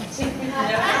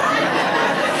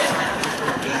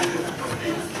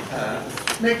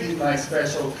 Making my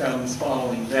special comes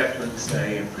following Veterans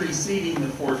Day and preceding the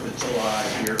 4th of July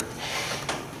here.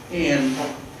 And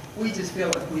we just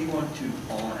feel like we want to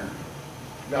honor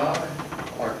God,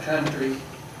 our country,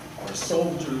 our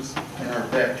soldiers, and our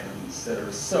veterans that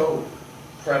are so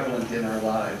prevalent in our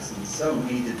lives and so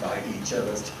needed by each of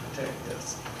us to protect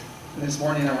us. And this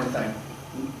morning I want to thank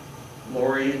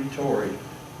Lori and Tori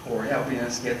for helping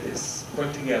us get this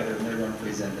put together, and they're going to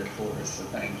present it for us, so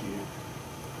thank you.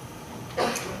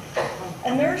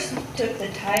 A nurse took the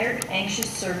tired, anxious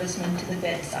serviceman to the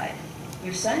bedside.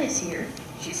 "Your son is here,"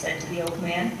 she said to the old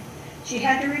man. She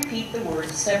had to repeat the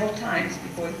words several times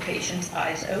before the patient's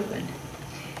eyes opened.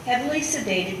 Heavily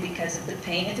sedated because of the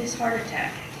pain of his heart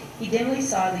attack, he dimly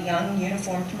saw the young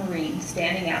uniformed Marine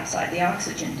standing outside the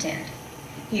oxygen tent.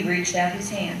 He reached out his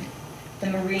hand.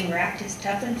 The Marine wrapped his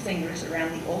toughened fingers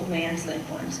around the old man's limp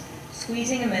ones,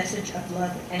 squeezing a message of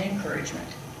love and encouragement.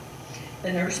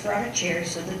 The nurse brought a chair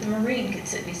so that the Marine could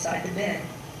sit beside the bed.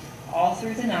 All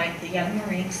through the night, the young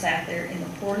Marine sat there in the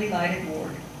poorly lighted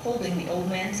ward, holding the old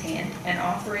man's hand and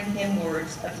offering him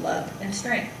words of love and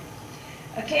strength.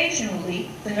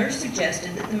 Occasionally, the nurse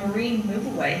suggested that the Marine move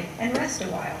away and rest a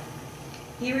while.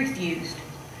 He refused.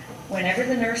 Whenever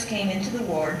the nurse came into the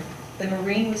ward, the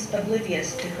Marine was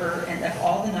oblivious to her and of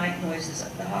all the night noises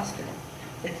of the hospital.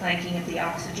 The clanking of the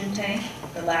oxygen tank,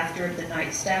 the laughter of the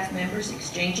night staff members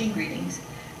exchanging greetings,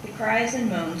 the cries and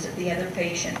moans of the other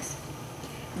patients.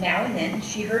 Now and then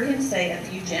she heard him say a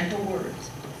few gentle words.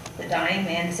 The dying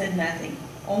man said nothing,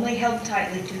 only held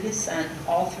tightly to his son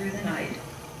all through the night.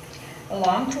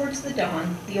 Along towards the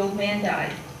dawn, the old man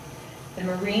died. The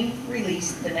Marine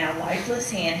released the now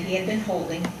lifeless hand he had been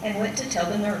holding and went to tell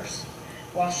the nurse.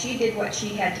 While she did what she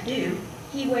had to do,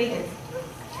 he waited.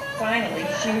 Finally,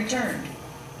 she returned.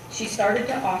 She started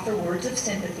to offer words of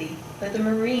sympathy, but the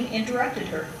Marine interrupted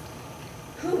her.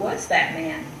 "Who was that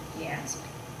man?" he asked.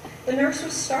 The nurse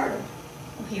was startled.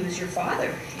 "He was your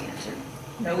father," she answered.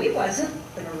 "No, he wasn't,"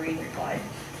 the Marine replied.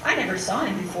 "I never saw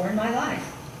him before in my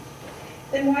life."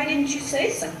 "Then why didn't you say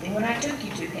something when I took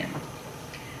you to him?"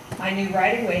 "I knew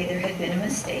right away there had been a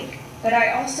mistake, but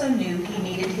I also knew he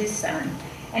needed his son,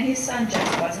 and his son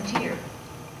just wasn't here.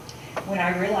 When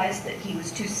I realized that he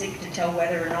was too sick to tell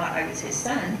whether or not I was his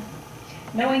son,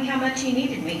 knowing how much he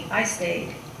needed me, I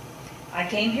stayed. I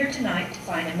came here tonight to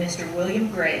find a Mr. William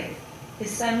Gray.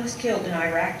 His son was killed in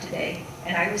Iraq today,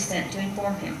 and I was sent to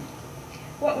inform him."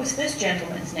 "What was this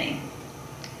gentleman's name?"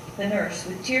 The nurse,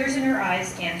 with tears in her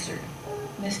eyes, answered,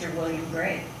 "Mr. William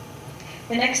Gray."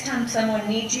 "The next time someone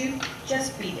needs you,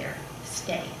 just be there.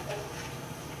 Stay."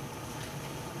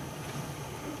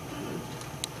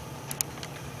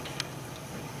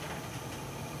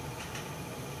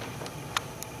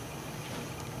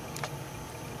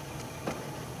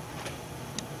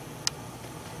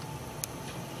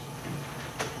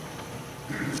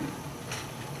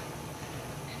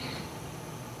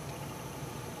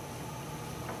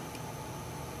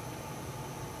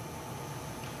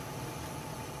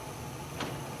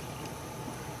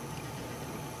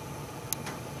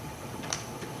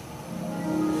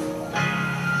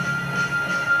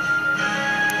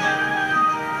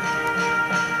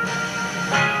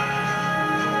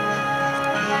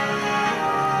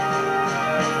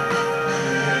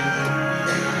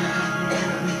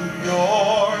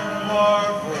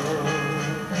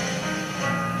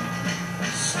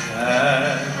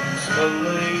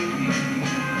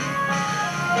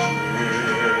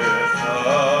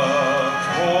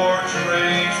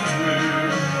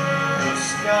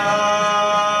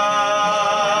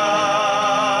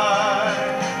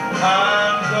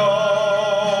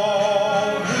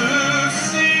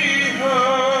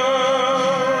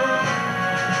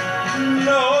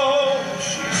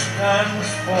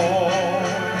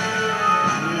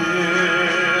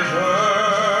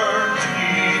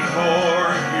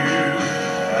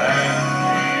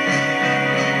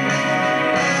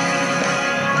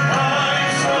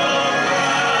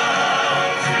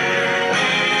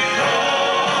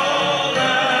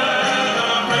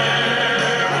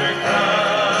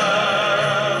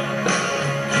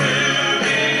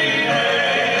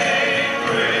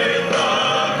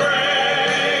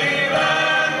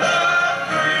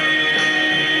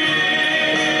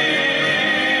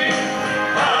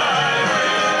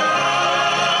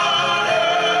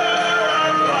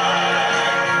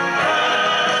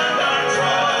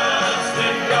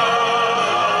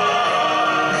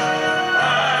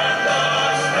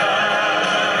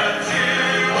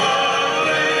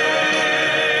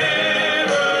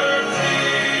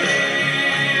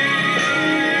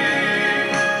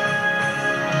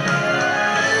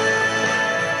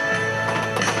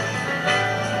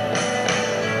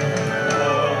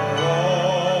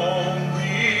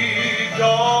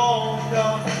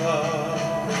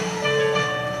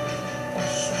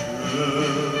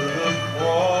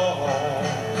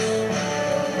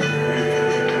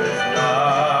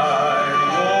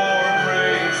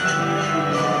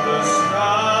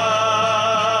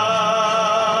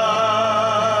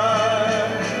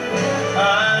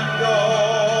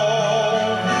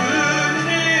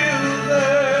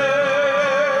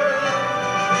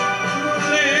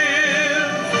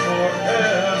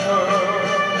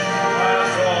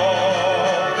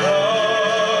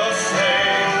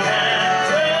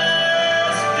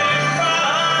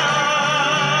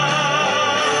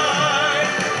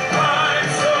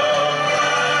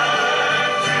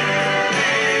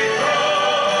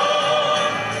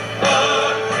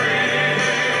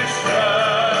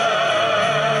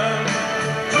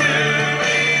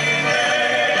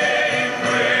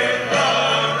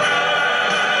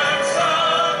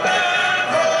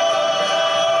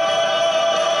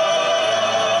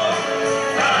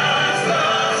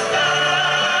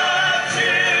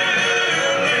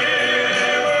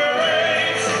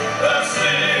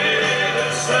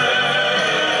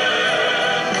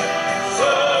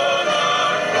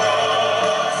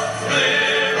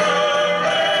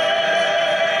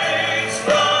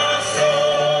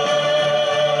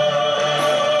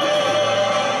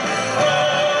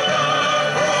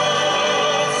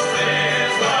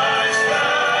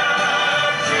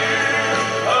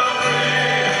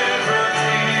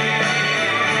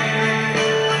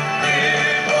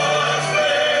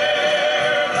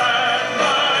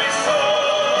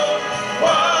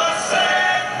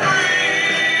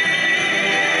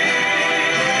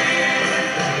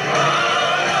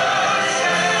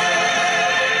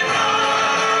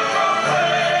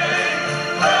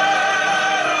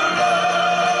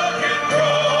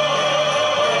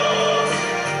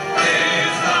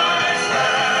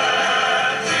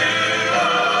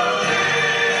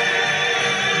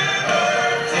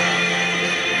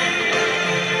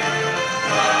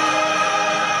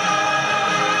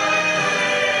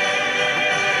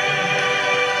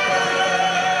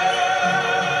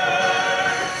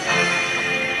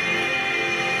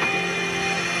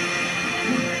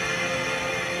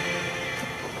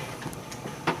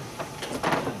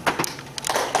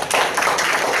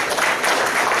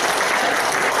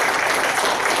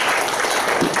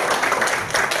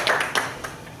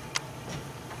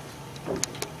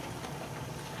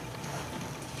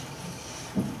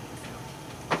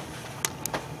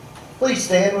 Please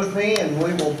stand with me and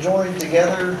we will join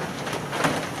together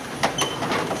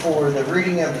for the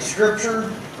reading of the scripture.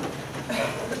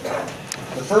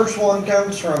 The first one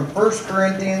comes from 1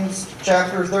 Corinthians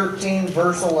chapter 13,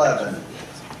 verse 11.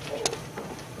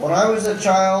 When I was a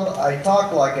child, I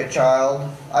talked like a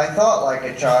child, I thought like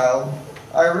a child,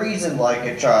 I reasoned like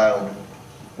a child.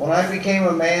 When I became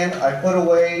a man, I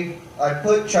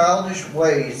put childish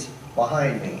ways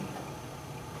behind me.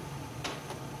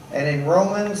 And in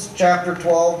Romans chapter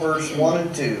 12, verse 1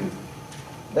 and 2,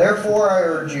 therefore I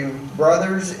urge you,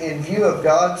 brothers, in view of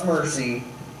God's mercy,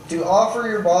 to offer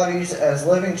your bodies as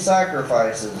living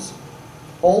sacrifices,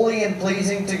 holy and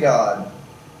pleasing to God.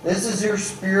 This is your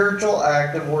spiritual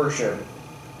act of worship.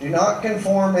 Do not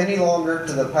conform any longer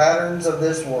to the patterns of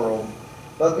this world,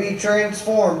 but be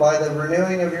transformed by the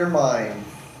renewing of your mind.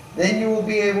 Then you will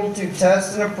be able to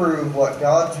test and approve what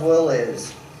God's will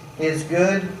is, His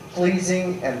good,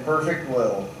 pleasing, and perfect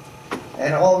will.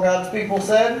 And all God's people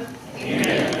said?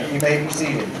 Amen. You may be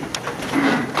seated.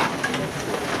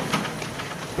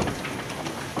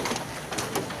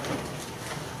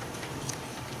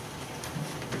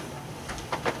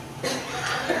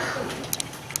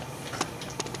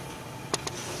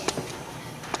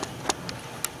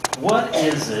 What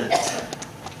is it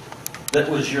that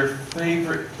was your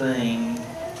favorite thing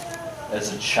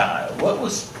as a child? What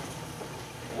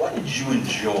did you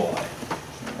enjoy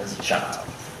as a child?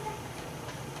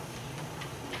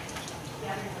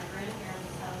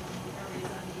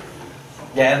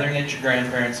 Gathering at your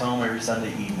grandparents' home every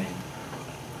Sunday evening.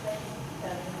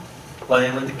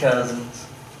 Playing with the cousins.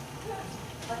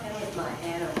 Playing with my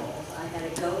animals. I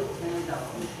had a goat and a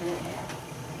dog and a cat.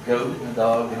 Goat and a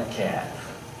dog and a cat.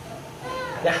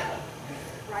 Yeah.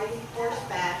 Riding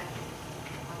horseback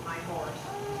on my horse.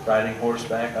 Riding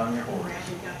horseback on your horse.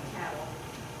 Rounding up cattle.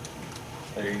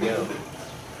 There you go.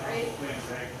 Right?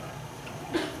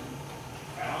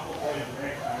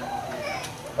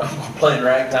 Playing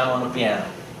ragtime on the piano.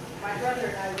 My brother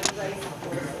and I would race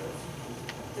horses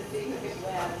to see who could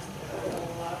win.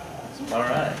 All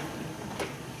right.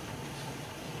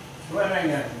 Swimming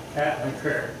in Catlin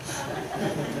Creek.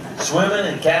 Swimming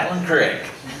in Catlin Creek.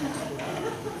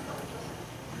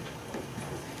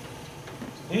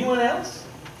 Anyone else?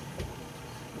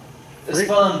 It's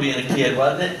fun being a kid,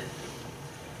 wasn't it?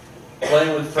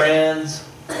 Playing with friends.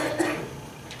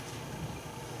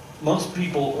 Most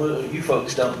people, you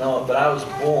folks don't know it, but I was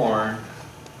born,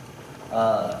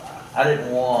 I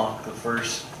didn't walk the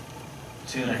first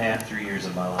 2.5, 3 years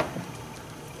of my life.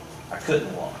 I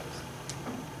couldn't walk.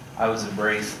 I was in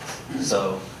braces,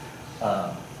 so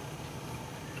I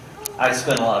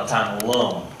spent a lot of time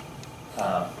alone.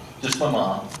 Just my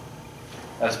mom.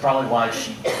 That's probably why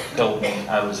she told me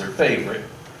I was her favorite.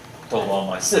 Told all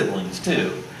my siblings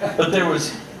too. But there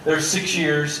was 6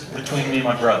 years between me and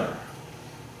my brother.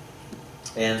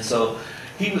 And so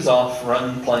he was off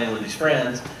running, playing with his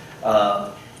friends.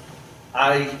 I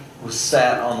was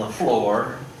sat on the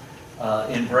floor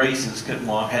in braces, couldn't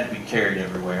walk, had to be carried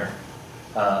everywhere.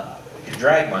 I could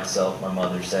drag myself, my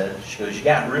mother said. She goes, you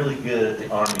got really good at the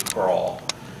army crawl,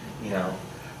 you know.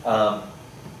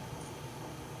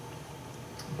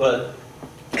 But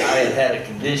I had a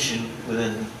condition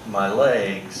within my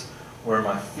legs where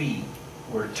my feet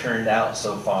were turned out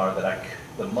so far that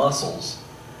the muscles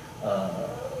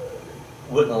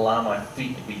wouldn't allow my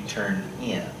feet to be turned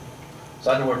in. So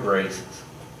I had to wear braces.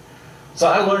 So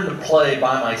I learned to play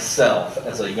by myself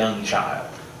as a young child.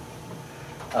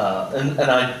 And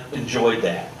I enjoyed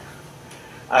that.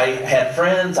 I had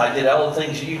friends. I did all the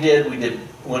things you did. We did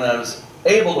when I was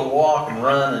able to walk and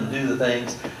run and do the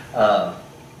things.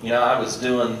 You know, I was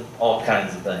doing all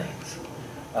kinds of things.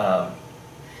 I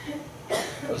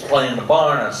was playing in the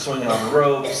barn. I was swinging on the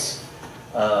ropes.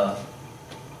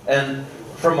 And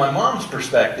from my mom's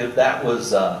perspective, that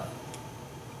was a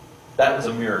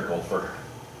miracle for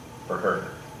her.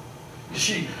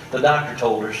 The doctor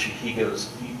told her, he goes,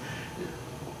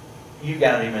 you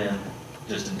got him in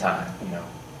just in time, you know.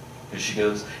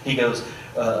 Because he goes,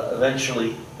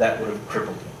 eventually that would have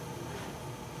crippled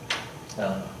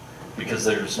him. Because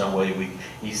there's no way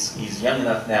he's young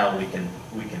enough now we can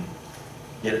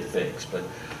get it fixed. But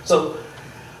so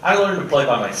I learned to play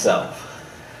by myself.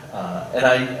 And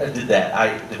I did that.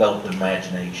 I developed an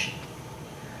imagination.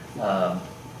 And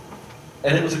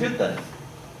it was a good thing.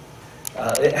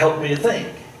 It helped me to think.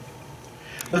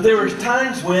 But there were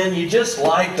times when you just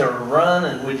liked to run,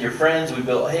 and with your friends we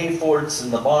built hay forts in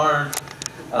the barn.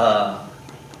 I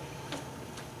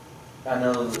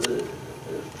know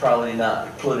probably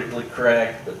not politically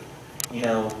correct, but you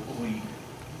know, we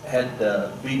had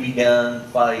BB gun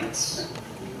fights.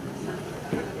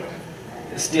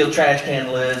 steel trash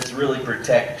can lids really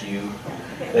protect you.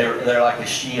 They're like a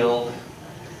shield.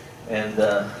 And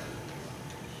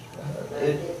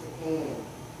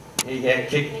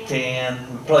kick the can.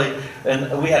 We played,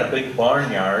 and we had a big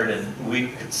barnyard, and we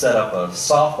could set up a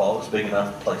softball. It was big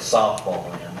enough to play softball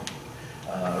in,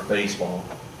 or baseball.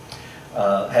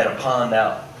 Had a pond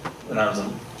out when I was a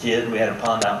kid. We had a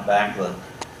pond out back of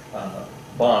the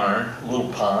barn, a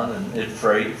little pond, and it'd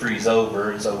freeze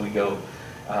over, and so we go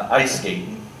ice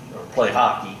skating or play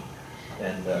hockey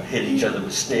and hit each other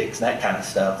with sticks and that kind of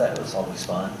stuff. That was always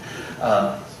fun.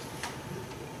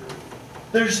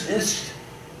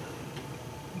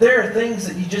 There are things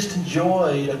that you just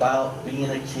enjoyed about being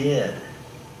a kid.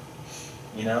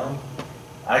 You know,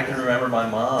 I can remember my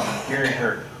mom hearing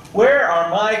her, "Where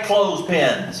are my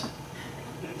clothespins?"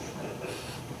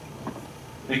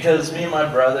 Because me and my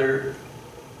brother,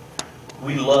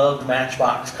 we loved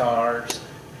Matchbox cars,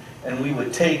 and we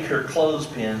would take her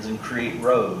clothespins and create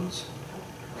roads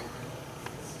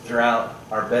throughout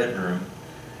our bedroom.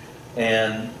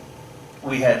 And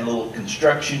we had little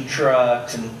construction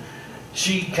trucks, and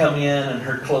she'd come in and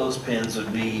her clothespins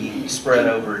would be spread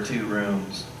over 2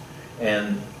 rooms.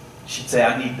 And she'd say,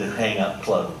 "I need to hang up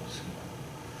clothes."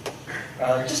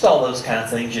 Just all those kind of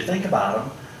things. You think about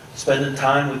them. Spending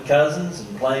time with cousins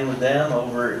and playing with them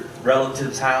over at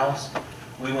relatives' house.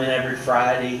 We went every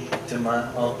Friday to my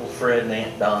Uncle Fred and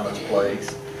Aunt Donna's place.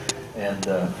 And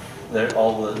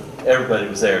everybody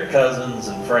was there, cousins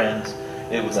and friends.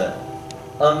 It was an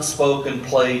unspoken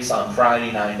place on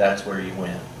Friday night. That's where you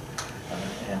went.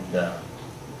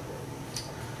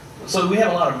 So we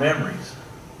have a lot of memories.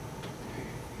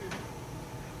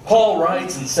 Paul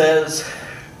writes and says,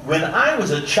 "When I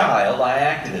was a child, I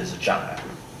acted as a child."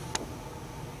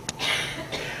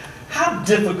 How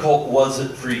difficult was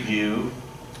it for you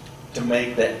to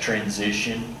make that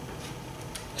transition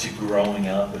to growing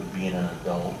up and being an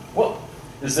adult? Well,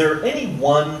 is there any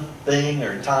one thing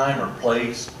or time or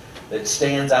place that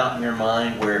stands out in your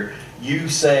mind where you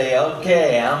say,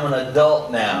 "Okay, I'm an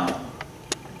adult now"?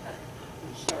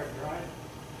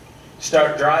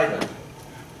 Start driving.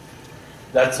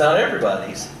 That's not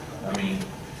everybody's. I mean,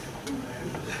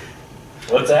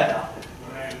 what's that?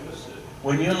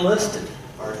 When you enlisted.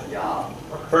 First job.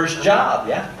 First job,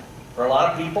 yeah. For a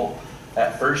lot of people,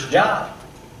 that first job.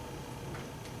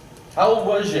 How old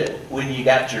was you when you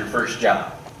got your first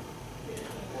job?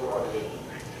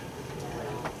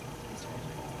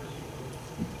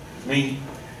 I mean,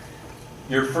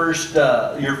 your first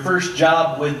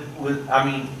job with I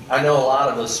mean, I know a lot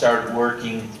of us started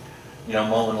working,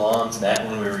 mowing lawns and that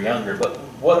when we were younger, but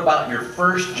what about your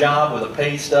first job with a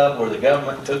pay stub where the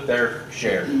government took their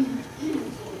share?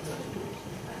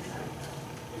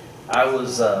 I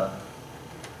was about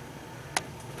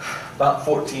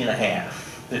 14 and a half,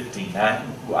 15.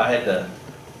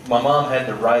 My mom had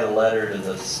to write a letter to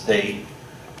the state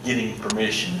getting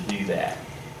permission to do that.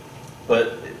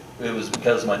 But it was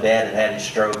because my dad had had his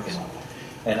stroke,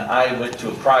 and I went to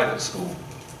a private school.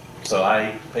 So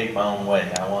I paid my own way.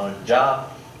 I wanted a job,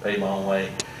 paid my own way.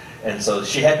 And so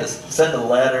she had to send a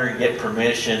letter and get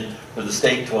permission for the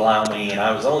state to allow me, and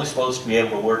I was only supposed to be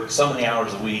able to work so many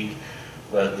hours a week,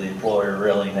 but the employer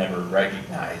really never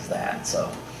recognized that. So,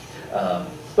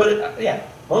 yeah,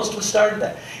 most of us started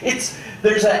that.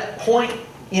 There's that point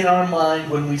in our mind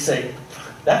when we say,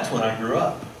 "That's when I grew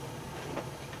up."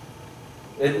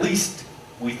 At least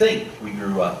we think we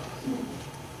grew up.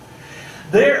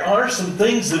 There are some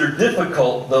things that are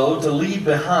difficult, though, to leave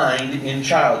behind in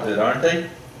childhood, aren't they?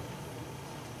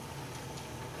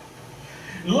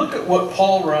 Look at what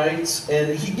Paul writes,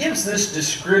 and he gives this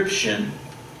description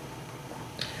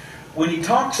when he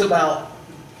talks about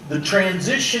the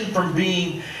transition from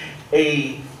being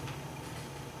a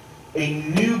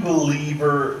new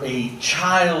believer, a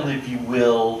child, if you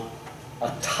will,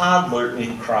 a toddler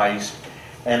in Christ,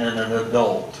 and an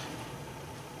adult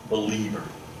believer.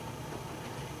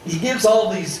 He gives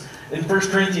all these in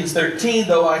 1 Corinthians 13,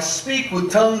 "Though I speak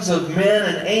with tongues of men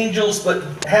and angels, but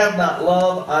have not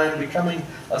love, I am becoming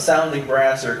a sounding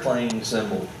brass or a clanging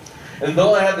cymbal. And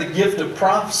though I have the gift of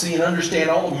prophecy and understand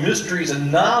all the mysteries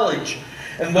and knowledge,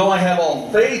 and though I have all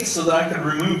faith so that I could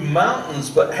remove mountains,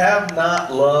 but have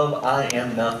not love, I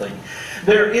am nothing."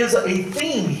 There is a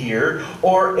theme here,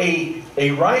 or a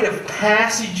rite of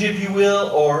passage, if you will,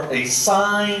 or a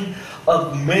sign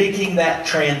of making that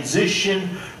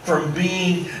transition from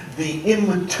being the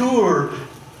immature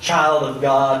child of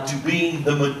God to being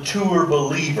the mature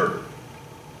believer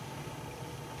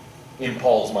in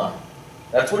Paul's mind.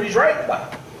 That's what he's writing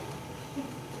about.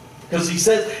 Because he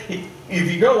says, if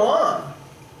you go on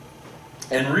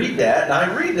and read that, and I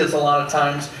read this a lot of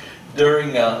times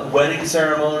during wedding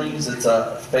ceremonies. It's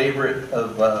a favorite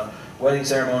of wedding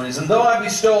ceremonies. And though I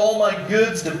bestow all my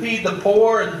goods to feed the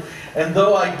poor, and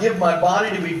though I give my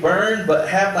body to be burned, but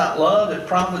have not love, it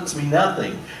profits me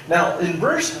nothing. Now, in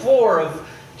verse 4 of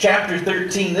chapter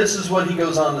 13, this is what he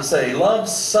goes on to say. Love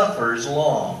suffers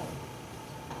long,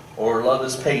 or love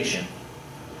is patient.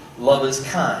 Love is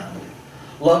kind.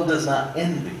 Love does not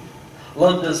envy.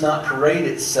 Love does not parade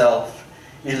itself.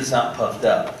 It is not puffed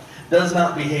up. Does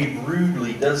not behave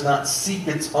rudely. Does not seek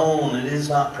its own. It is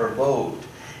not provoked.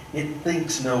 It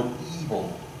thinks no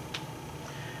evil.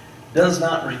 Does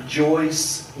not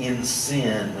rejoice in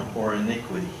sin or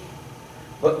iniquity,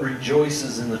 but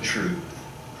rejoices in the truth.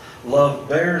 Love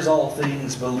bears all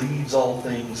things, believes all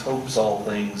things, hopes all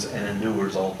things, and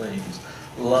endures all things.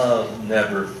 Love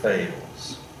never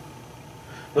fails.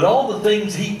 But all the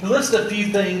things, he lists a few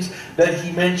things that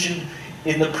he mentioned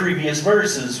in the previous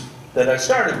verses that I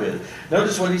started with.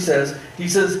 Notice what he says. He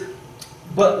says,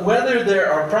 but whether there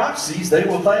are prophecies, they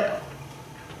will fail.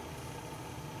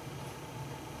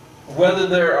 Whether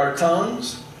there are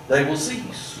tongues, they will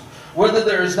cease. Whether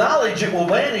there is knowledge, it will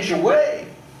vanish away.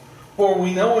 For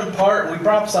we know in part, and we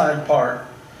prophesy in part.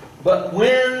 But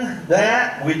when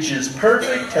that which is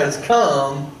perfect has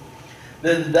come,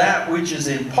 then that which is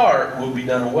in part will be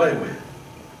done away with.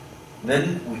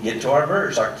 Then we get to our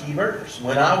verse, our key verse.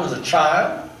 When I was a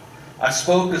child, I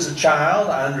spoke as a child,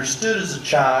 I understood as a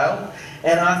child,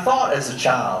 and I thought as a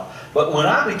child. But when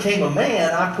I became a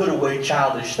man, I put away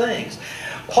childish things.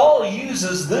 Paul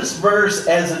uses this verse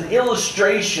as an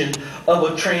illustration of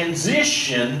a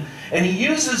transition, and he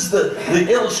uses the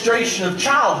illustration of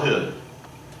childhood.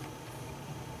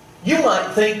 You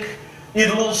might think it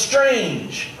a little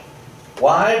strange.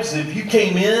 Wives, if you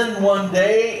came in one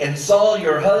day and saw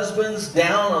your husbands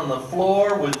down on the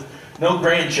floor with no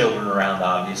grandchildren around,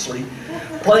 obviously,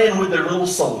 playing with their little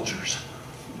soldiers.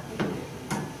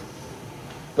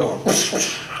 Going,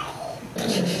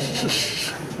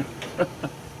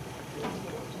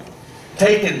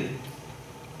 taking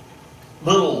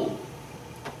little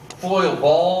foil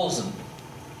balls and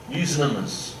using them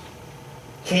as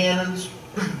cannons,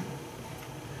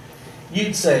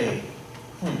 you'd say,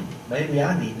 maybe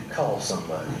I need to call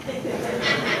somebody.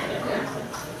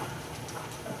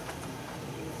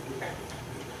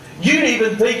 You'd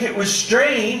even think it was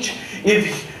strange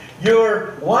if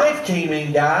your wife came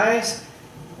in, guys.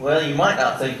 Well, you might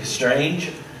not think it's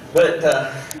strange, but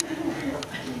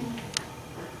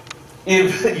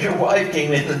if your wife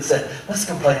came in and said, let's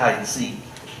go play hide and seek.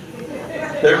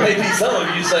 There may be some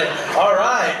of you saying, all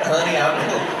right, honey,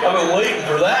 I've been waiting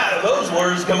for that. Or those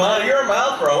words come out of your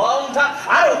mouth for a long time.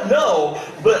 I don't know,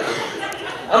 but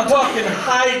I'm talking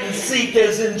hide and seek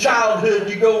as in childhood.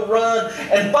 You go run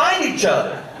and find each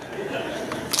other.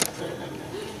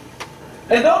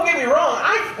 And don't get me wrong,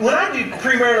 when I do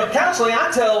premarital counseling,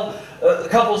 I tell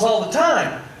couples all the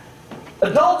time,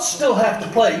 adults still have to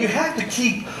play. You have to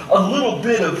keep a little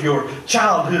bit of your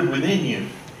childhood within you.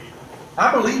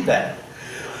 I believe that.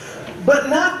 But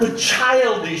not the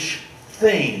childish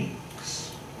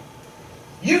things.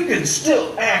 You can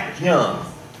still act young.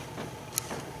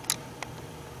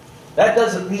 That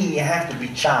doesn't mean you have to be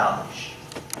childish.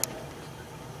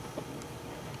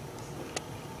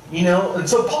 You know, and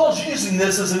so Paul's using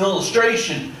this as an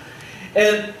illustration.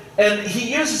 And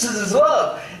he uses it as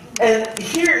love. And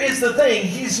here is the thing.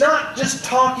 He's not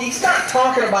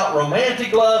talking about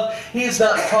romantic love. He's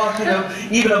not talking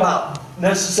even about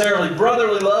necessarily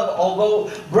brotherly love,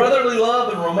 although brotherly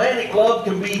love and romantic love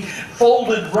can be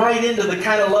folded right into the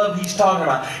kind of love he's talking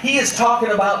about. He is talking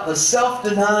about the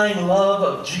self-denying love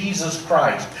of Jesus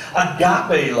Christ,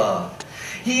 agape love.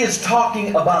 He is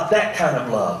talking about that kind of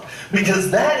love, because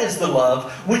that is the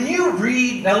love. When you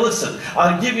read, now listen,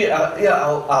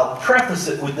 I'll preface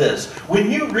it with this. When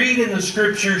you read in the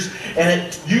Scriptures and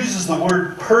it uses the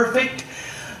word perfect,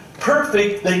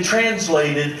 they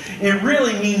translated, it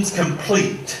really means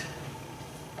complete.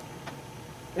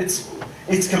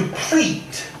 It's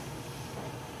complete.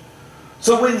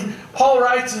 So when Paul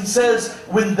writes and says,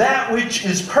 when that which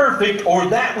is perfect or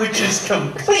that which is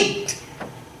complete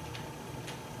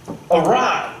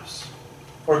arrives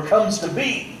or comes to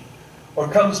be or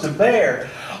comes to bear,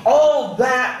 all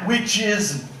that which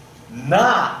is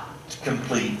not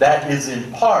complete, that is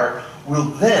in part, will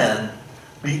then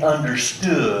be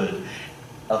understood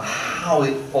of how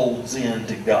it folds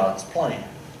into God's plan.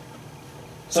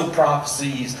 So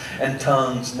prophecies and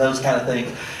tongues and those kind of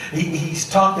things. He's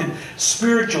talking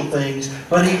spiritual things,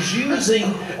 but he's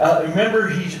using,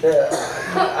 remember,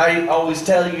 I always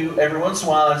tell you every once in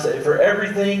a while, I say, for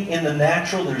everything in the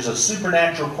natural, there's a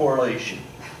supernatural correlation.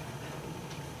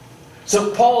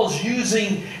 So Paul's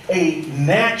using a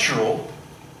natural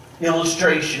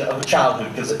illustration of a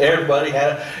childhood, because everybody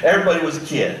was a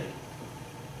kid.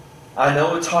 I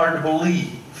know it's hard to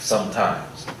believe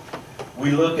sometimes.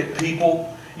 We look at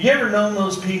people. You ever known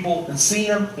those people and seen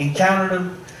them, encountered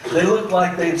them? They look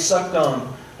like they've sucked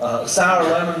on sour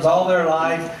lemons all their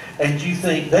life, and you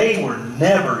think they were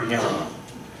never young.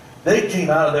 They came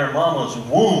out of their mama's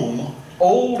womb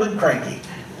old and cranky.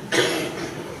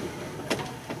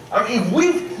 I mean,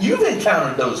 you've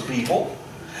encountered those people.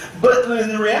 But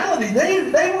in reality,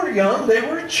 they were young, they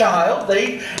were a child,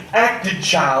 they acted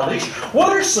childish.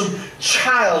 What are some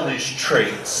childish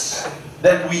traits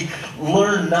that we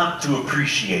learn not to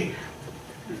appreciate?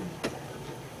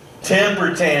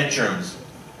 Temper tantrums.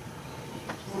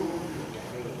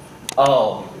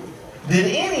 Oh,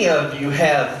 did any of you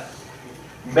have,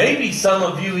 maybe some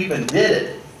of you even did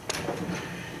it,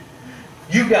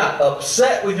 you got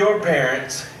upset with your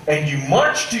parents and you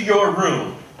marched to your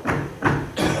room.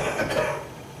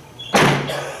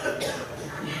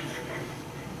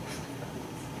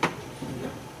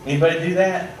 Anybody do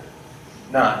that?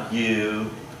 Not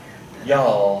you.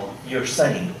 Y'all, you're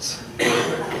saints.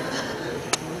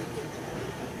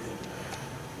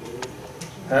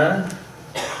 Huh?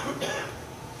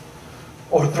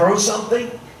 Or throw something?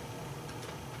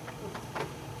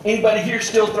 Anybody here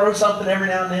still throw something every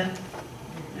now and then?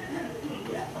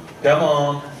 Come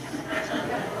on.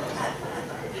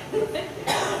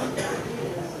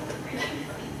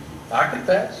 I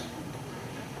confess.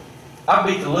 I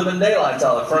beat the living daylights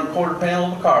out of the front quarter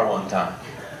panel of a car one time.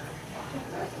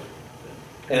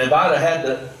 And if I'd have had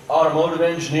the automotive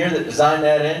engineer that designed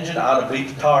that engine, I'd have beat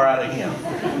the tar out of him.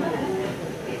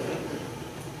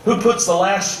 Who puts the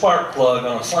last spark plug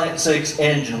on a slant 6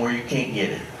 engine where you can't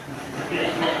get it?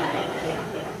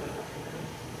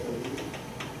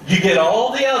 You get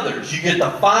all the others. You get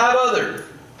the 5 other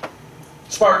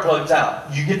spark plugs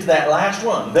out. You get to that last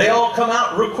one. They all come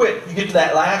out real quick. You get to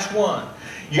that last one.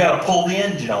 You got to pull the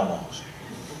engine almost.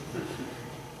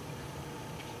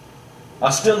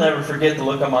 I'll still never forget the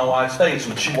look on my wife's face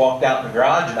when she walked out in the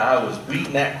garage and I was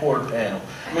beating that quarter panel.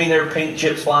 I mean, there were paint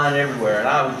chips flying everywhere and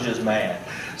I was just mad.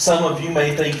 Some of you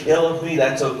may think ill of me.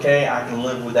 That's okay. I can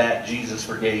live with that. Jesus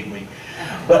forgave me.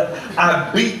 But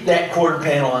I beat that quarter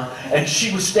panel and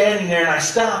she was standing there and I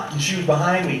stopped and she was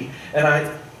behind me and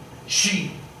her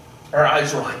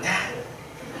eyes were like that.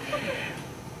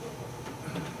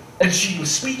 And she was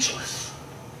speechless.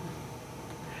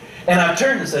 And I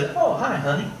turned and said, "Oh, hi,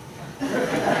 honey."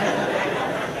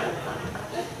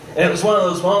 And it was one of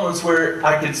those moments where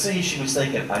I could see she was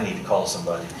thinking, I need to call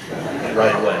somebody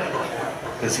right away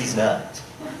because he's nuts.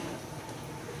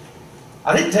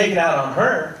 I didn't take it out on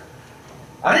her.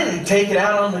 I didn't even take it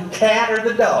out on the cat or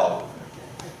the dog.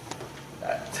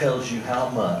 That tells you how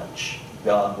much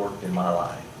God worked in my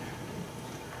life.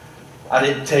 I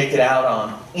didn't take it out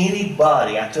on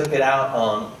anybody. I took it out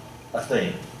on a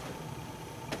thing.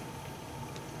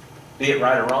 Be it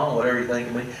right or wrong, whatever you think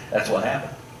of me, that's what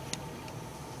happened.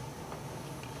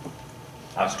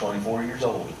 I was 24 years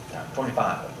old at the time, 25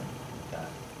 I think.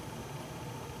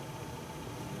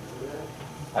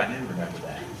 I do remember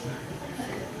that.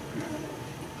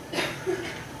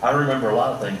 I remember a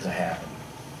lot of things that happened.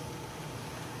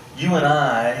 You and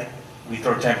I, we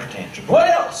throw temper tantrums. What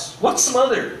else? What's some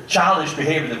other childish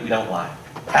behavior that we don't like?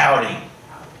 Pouting.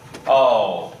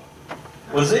 Oh.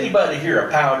 Was anybody here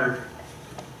a pouter?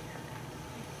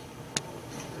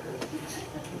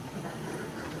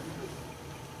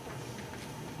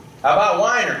 How about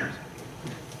whiners?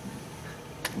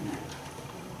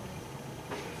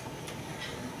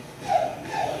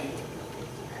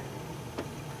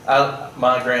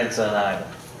 My grandson, Ivan,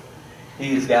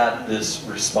 he's got this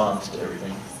response to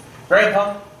everything.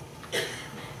 Grandpa,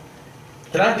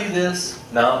 can I do this?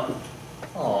 No.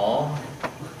 Aw.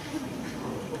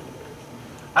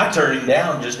 I turned him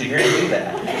down just to hear him do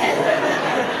that.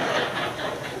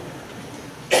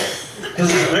 Because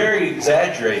it's very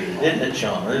exaggerated, isn't it,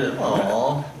 Sean?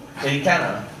 Aw. And he kind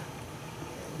of...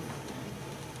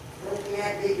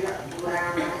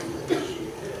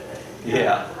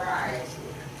 Yeah.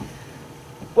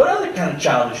 What other kind of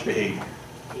childish behavior?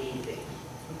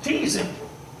 Teasing.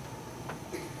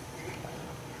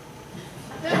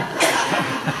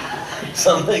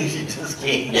 Some things you just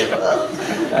can't give up.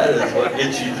 That is what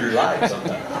gets you through life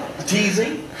sometimes.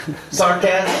 Teasing,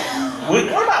 sarcasm. What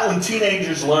about when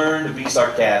teenagers learn to be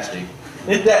sarcastic?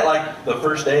 Isn't that like the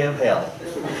first day of hell?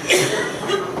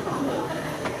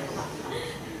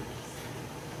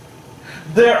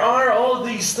 There are all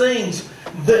these things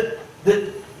that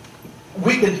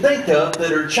we can think of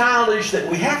that are childish that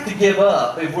we have to give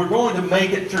up if we're going to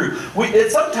make it through.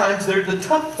 Sometimes they're the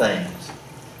tough things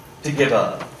to give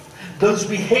up. Those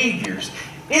behaviors.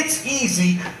 It's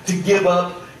easy to give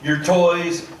up your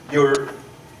toys, your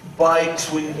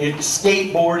bikes, when it's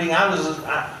skateboarding.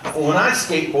 When I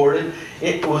skateboarded,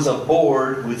 it was a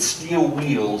board with steel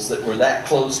wheels that were that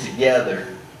close together.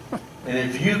 And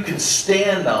if you could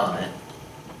stand on it,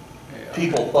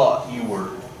 people thought you were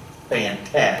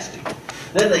fantastic.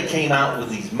 Then they came out with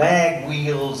these mag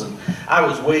wheels, and that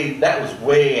was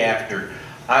way after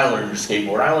I learned to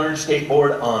skateboard. I learned to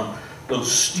skateboard on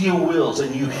those steel wheels,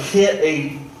 and you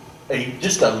hit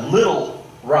just a little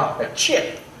rock, a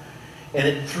chip, and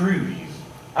it threw you.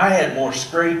 I had more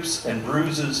scrapes and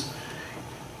bruises.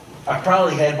 I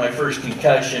probably had my first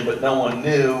concussion, but no one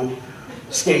knew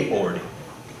skateboarding.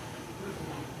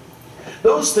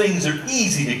 Those things are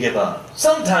easy to give up.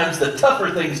 Sometimes the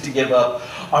tougher things to give up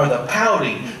are the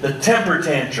pouting, the temper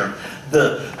tantrum,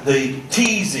 the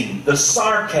teasing, the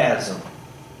sarcasm.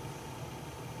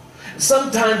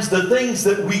 Sometimes the things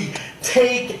that we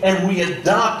take and we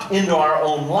adopt into our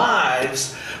own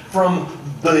lives from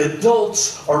the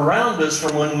adults around us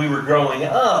from when we were growing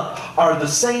up are the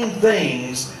same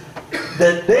things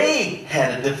that they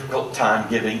had a difficult time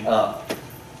giving up.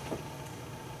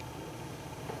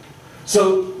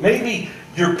 So maybe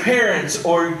your parents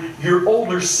or your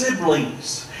older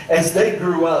siblings, as they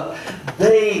grew up,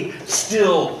 they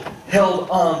still held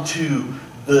on to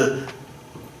the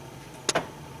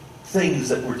things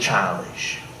that were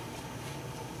childish.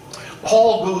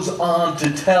 Paul goes on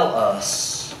to tell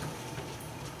us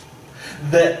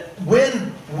that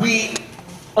when we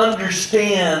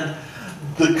understand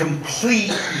the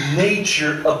complete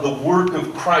nature of the work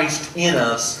of Christ in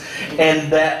us,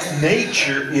 and that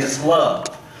nature is love.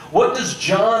 What does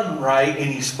John write in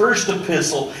his first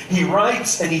epistle? He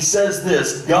writes and he says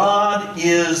this: God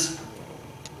is...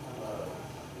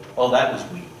 Oh, that was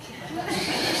weak.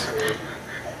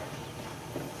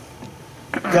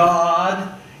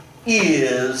 God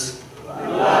is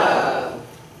love.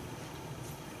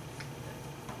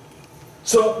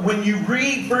 So when you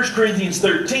read 1 Corinthians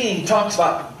 13, he talks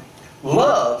about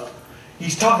love,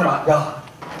 he's talking about God.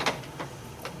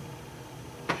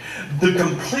 The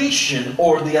completion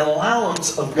or the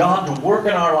allowance of God to work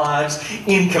in our lives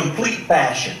in complete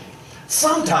fashion.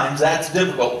 Sometimes that's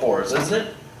difficult for us, isn't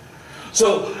it?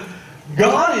 So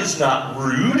God is not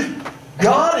rude.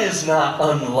 God is not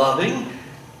unloving.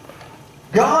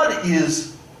 God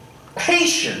is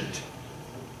patient.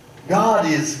 God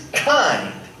is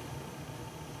kind.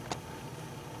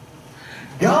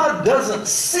 God doesn't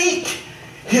seek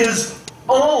His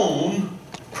own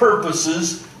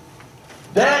purposes.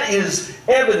 That is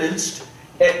evidenced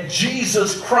at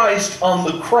Jesus Christ on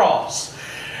the cross.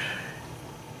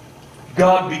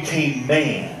 God became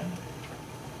man,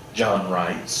 John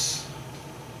writes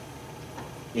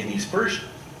in his first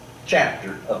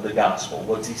chapter of the Gospel.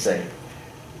 What's he say?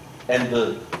 And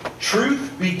the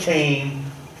truth became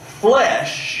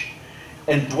flesh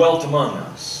and dwelt among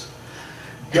us.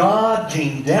 God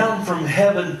came down from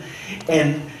heaven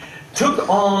and took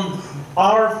on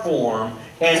our form,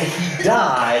 and He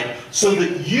died so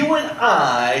that you and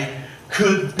I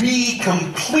could be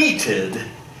completed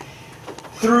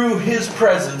through His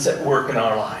presence at work in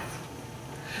our life.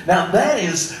 Now that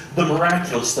is the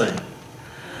miraculous thing.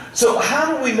 So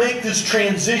how do we make this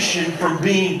transition from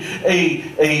being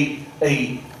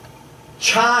a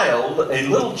child, a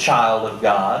little child of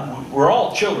God? We're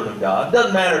all children of God.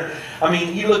 Doesn't matter. I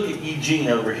mean, you look at Eugene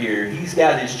over here. He's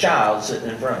got his child sitting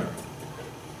in front of him.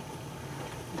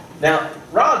 Now,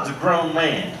 Rod's a grown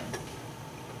man.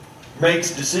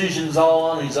 Makes decisions all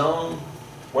on his own.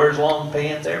 Wears long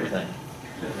pants, everything.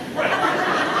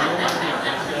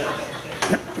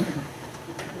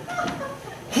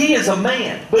 He is a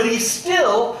man, but he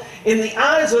still, in the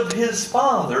eyes of his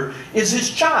father, is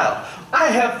his child. I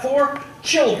have 4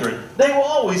 children. They will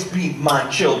always be my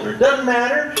children. Doesn't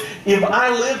matter if I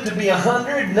live to be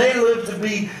 100 and they live to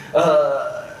be,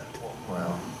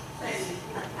 well,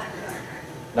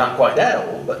 not quite that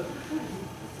old, but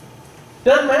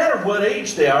doesn't matter what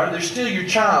age they are, they're still your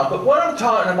child. But what I'm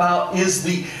talking about is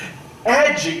the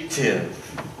adjective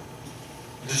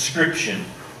description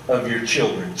of your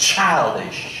children.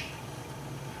 Childish.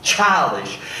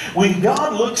 Childish. When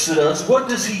God looks at us, what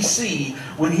does He see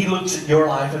when He looks at your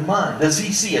life and mine? Does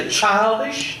He see a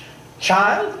childish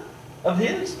child of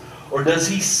His? Or does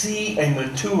He see a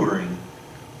maturing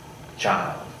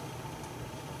child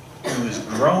who is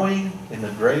growing in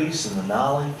the grace and the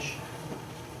knowledge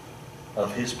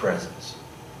of His presence?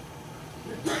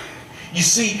 You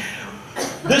see,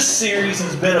 This series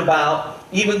has been about,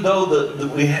 even though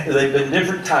they've been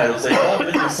different titles, they've all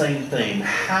been the same thing.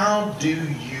 How do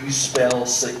you spell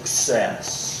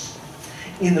success?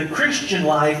 In the Christian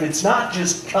life, it's not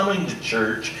just coming to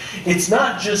church. It's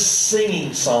not just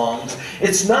singing songs.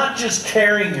 It's not just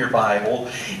carrying your Bible.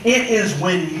 It is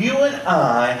when you and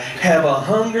I have a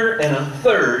hunger and a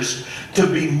thirst to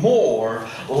be more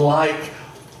like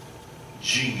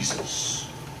Jesus.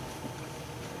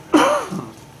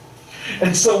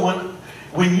 And so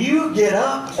when you get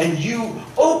up and you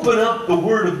open up the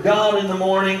Word of God in the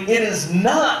morning, it is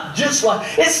not just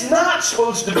like, it's not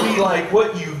supposed to be like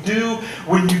what you do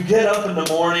when you get up in the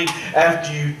morning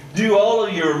after you do all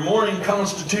of your morning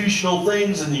constitutional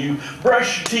things and you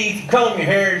brush your teeth, comb your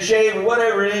hair, and shave, or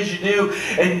whatever it is you do.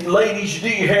 And ladies, you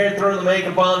do your hair and throw the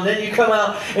makeup on, and then you come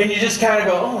out and you just kind of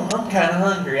go, oh, I'm kind of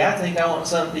hungry. I think I want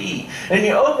something to eat. And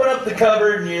you open up the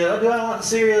cupboard and you go, do I want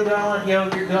cereal? Do I want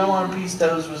yogurt? Do I want a piece of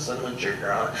toast with cinnamon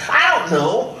sugar on it? I don't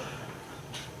know.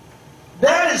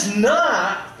 That is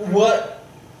not what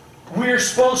we're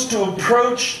supposed to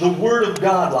approach the Word of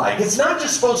God like. It's not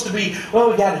just supposed to be,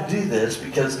 well, we got to do this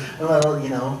because, well, you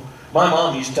know. My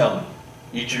mom used to tell me,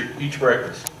 eat your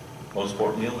breakfast. Most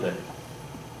important meal of the day.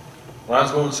 When I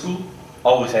was going to school,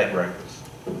 always had breakfast.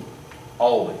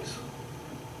 Always.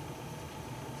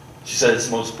 She said it's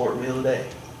the most important meal of the day.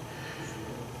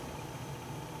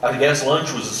 I guess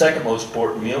lunch was the second most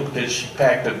important meal because she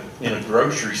packed in a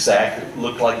grocery sack that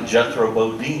looked like Jethro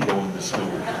Bodine going to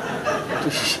school.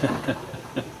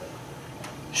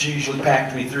 She usually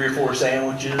packed me 3 or 4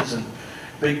 sandwiches and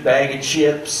a big bag of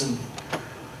chips and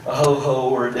a ho-ho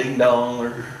or a ding-dong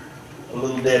or a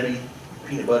Little Debbie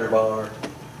peanut butter bar.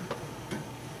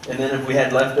 And then if we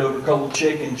had leftover cold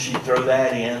chicken, she'd throw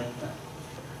that in.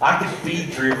 I could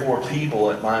feed 3 or 4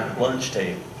 people at my lunch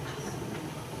table.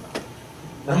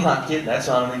 I'm not kidding, that's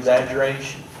not an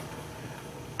exaggeration.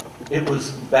 It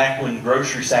was back when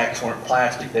grocery sacks weren't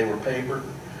plastic, they were paper.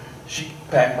 She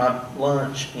packed my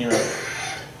lunch in a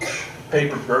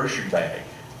paper grocery bag,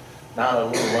 not a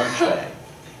little lunch bag.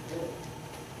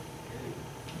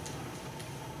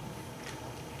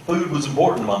 Food was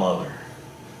important to my mother.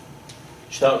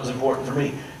 She thought it was important for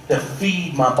me to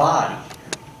feed my body.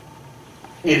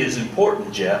 It is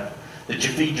important, Jeff, that you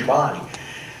feed your body.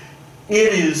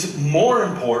 It is more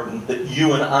important that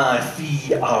you and I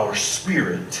feed our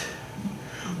spirit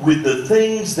with the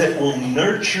things that will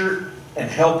nurture and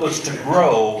help us to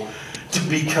grow to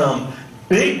become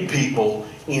big people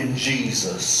in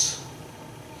Jesus.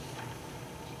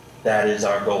 That is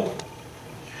our goal.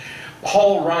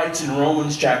 Paul writes in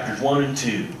Romans chapters 1 and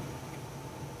 2,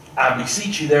 I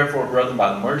beseech you therefore, brethren,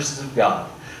 by the mercies of God,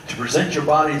 to present your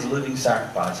body as a living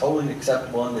sacrifice, holy and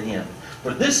acceptable unto Him.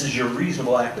 For this is your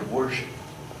reasonable act of worship.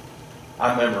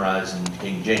 I memorize in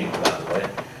King James, by the way.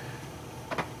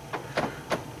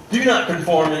 Do not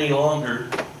conform any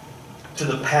longer to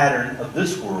the pattern of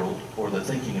this world or the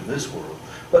thinking of this world,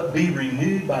 but be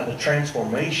renewed by the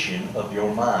transformation of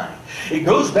your mind. It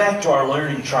goes back to our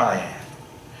learning triad.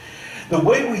 The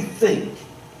way we think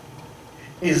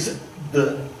is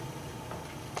the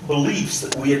beliefs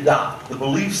that we adopt. The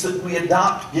beliefs that we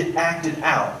adopt get acted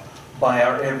out by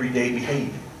our everyday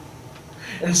behavior.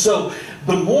 And so,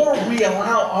 the more we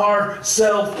allow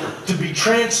ourselves to be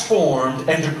transformed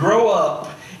and to grow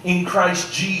up in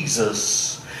Christ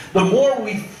Jesus, the more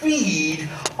we feed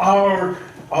our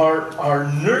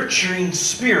nurturing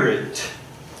spirit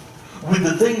with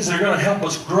the things that are going to help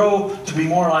us grow to be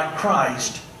more like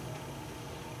Christ,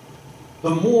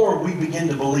 the more we begin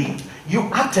to believe.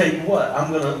 I tell you what,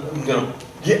 I'm gonna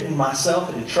get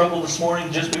myself in trouble this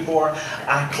morning just before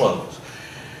I close.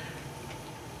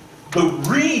 The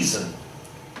reason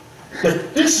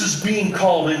that this is being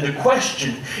called into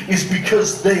question is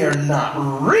because they are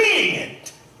not reading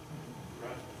it.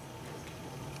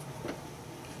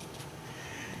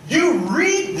 You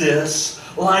read this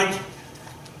like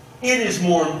it is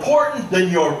more important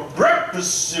than your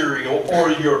breakfast cereal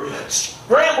or your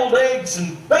scrambled eggs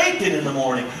and bacon in the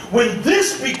morning. When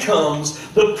this becomes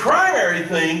the primary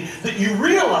thing that you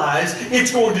realize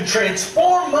it's going to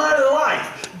transform my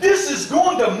life. This is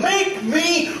going to make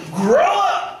me grow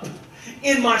up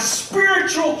in my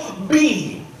spiritual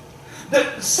being.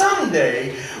 That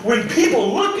someday, when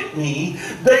people look at me,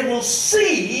 they will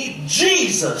see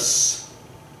Jesus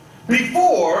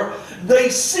before they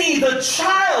see the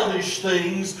childish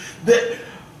things that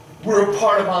were a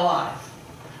part of my life.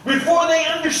 Before they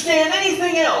understand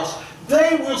anything else,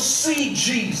 they will see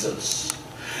Jesus.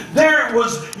 There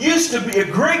used to be a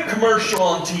great commercial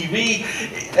on TV.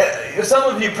 Some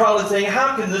of you probably think,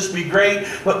 how can this be great?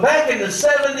 But back in the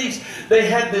 70s, they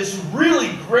had this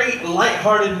really great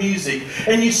lighthearted music.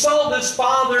 And you saw this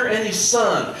father and his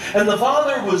son. And the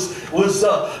father was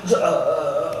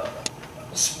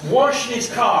washing his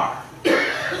car.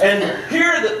 And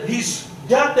here he's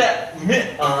got that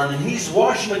mitt on and he's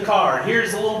washing the car. And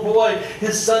here's the little boy,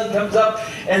 his son comes up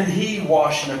and he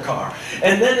washing the car.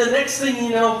 And then the next thing you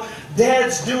know,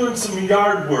 Dad's doing some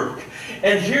yard work.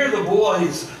 And here the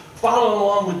boy's following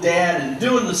along with Dad and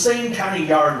doing the same kind of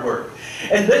yard work.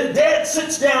 And then Dad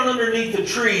sits down underneath the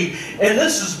tree, and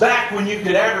this is back when you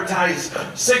could advertise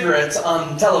cigarettes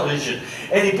on television.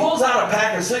 And he pulls out a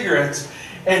pack of cigarettes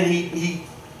and he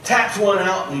taps one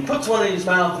out and he puts one in his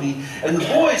mouth and the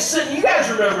boy's sitting, you guys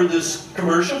remember this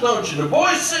commercial, don't you? The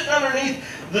boy's sitting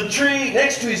underneath the tree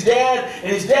next to his dad,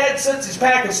 and his dad sets his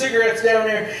pack of cigarettes down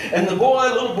there, and the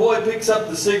little boy picks up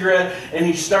the cigarette and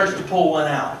he starts to pull one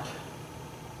out.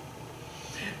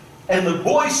 And the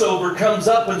voiceover comes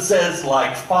up and says,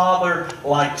 like father,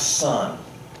 like son.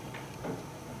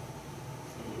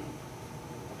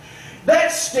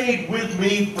 That stayed with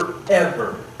me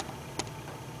forever.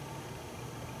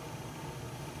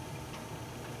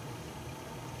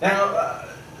 Now,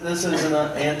 this is an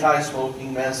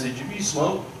anti-smoking message. If you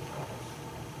smoke,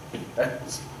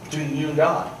 that's between you and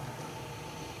God.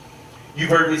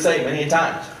 You've heard me say many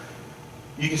times,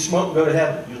 you can smoke and go to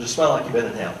heaven. You'll just smell like you've been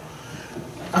in hell.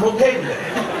 I'm okay with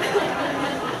that.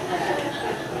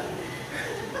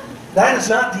 That is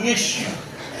not the issue.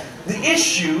 The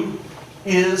issue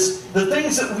is the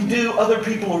things that we do, other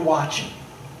people are watching.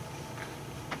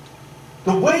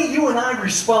 The way you and I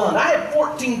respond. I have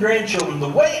 14 grandchildren. The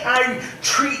way I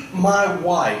treat my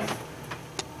wife,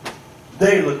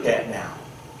 they look at now.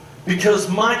 Because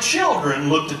my children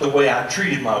looked at the way I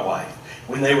treated my wife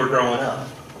when they were growing up.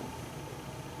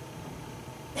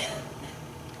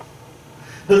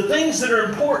 The things that are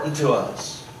important to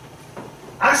us.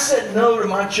 I said no to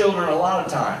my children a lot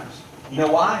of times. You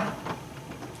know why?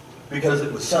 Because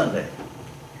it was Sunday.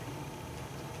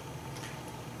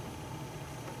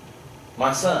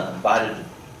 My son invited to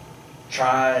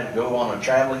try and go on a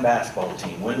traveling basketball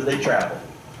team. When do they travel?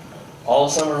 All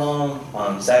summer long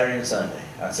on Saturday and Sunday.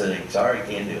 I said, sorry,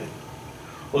 can't do it.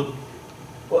 Well,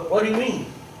 what do you mean?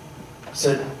 I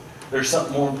said, there's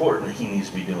something more important that he needs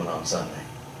to be doing on Sunday.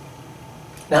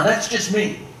 Now that's just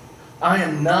me. I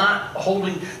am not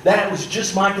holding, that was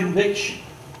just my conviction.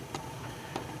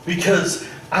 Because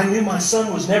I knew my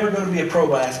son was never going to be a pro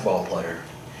basketball player.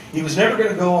 He was never going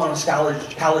to go on a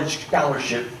college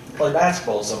scholarship and play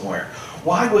basketball somewhere.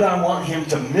 Why would I want him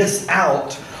to miss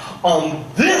out on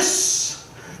this?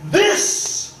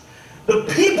 The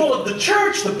people of the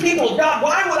church, the people of God.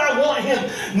 Why would I want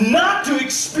him not to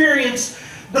experience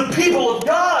the people of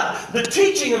God, the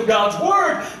teaching of God's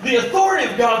Word, the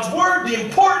authority of God's Word, the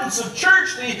importance of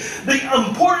church, the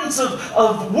importance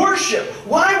of worship?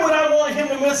 Why would I want him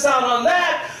to miss out on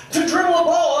that to dribble a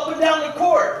ball up and down the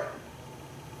court?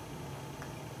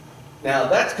 Now,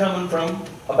 that's coming from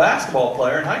a basketball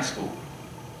player in high school.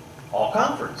 All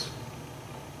conference.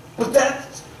 But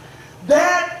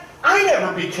I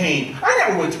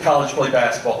never went to college to play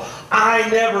basketball. I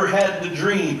never had the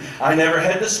dream. I never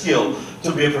had the skill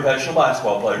to be a professional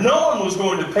basketball player. No one was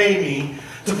going to pay me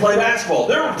to play basketball.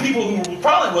 There were people who were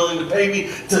probably willing to pay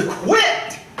me to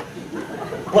quit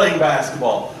playing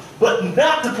basketball, but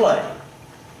not to play.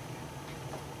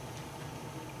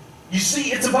 You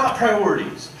see, it's about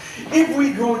priorities. If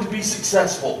we're going to be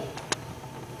successful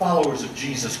followers of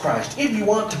Jesus Christ, if you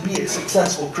want to be a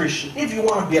successful Christian, if you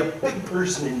want to be a big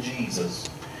person in Jesus,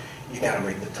 you got to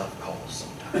make the tough calls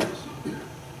sometimes.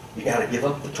 You got to give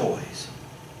up the toys.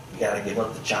 You got to give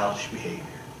up the childish behavior.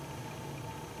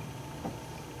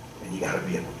 And you got to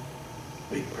be a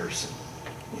big person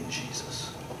in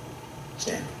Jesus.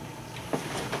 Stand with me.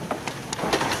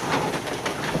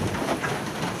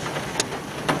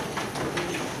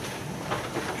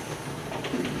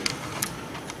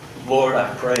 Lord,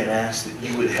 I pray and ask that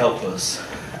you would help us.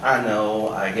 I know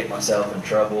I get myself in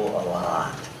trouble a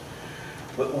lot.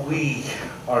 But we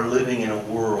are living in a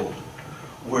world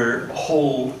where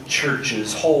whole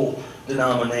churches, whole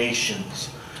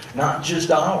denominations, not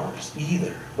just ours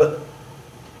either, but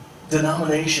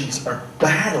denominations are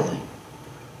battling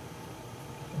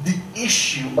the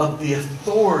issue of the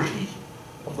authority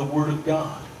of the Word of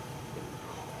God.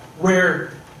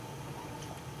 Where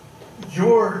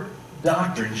your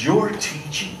doctrines, your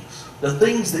teachings, the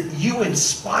things that you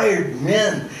inspired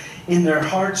men in their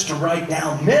hearts to write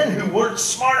down, men who weren't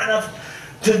smart enough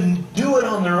to do it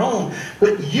on their own,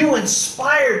 but you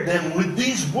inspired them with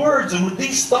these words and with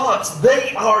these thoughts.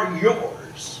 They are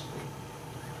yours.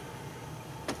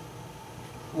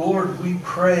 Lord, we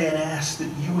pray and ask that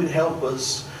you would help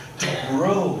us to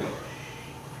grow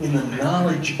in the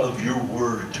knowledge of your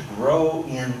word, to grow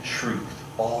in truth.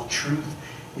 All truth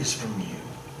is from you.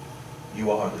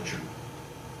 You are the truth.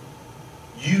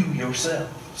 You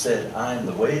yourself said, I am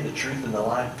the way, the truth, and the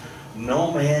life.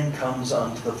 No man comes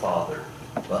unto the Father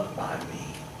but by me.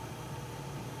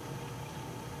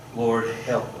 Lord,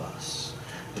 help us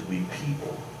to be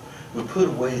people who put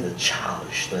away the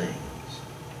childish things.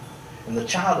 And the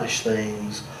childish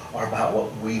things are about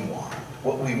what we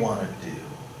want to do.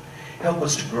 Help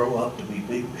us to grow up to be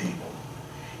big people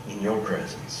in your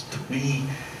presence.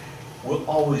 We'll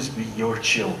always be your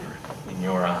children in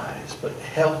your eyes. But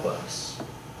help us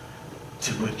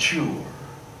to mature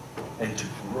and to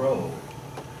grow,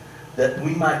 that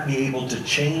we might be able to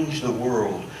change the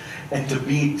world and to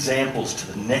be examples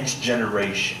to the next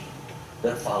generation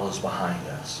that follows behind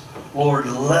us. Lord,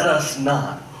 let us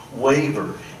not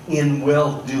waver in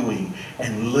well-doing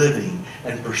and living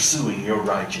and pursuing your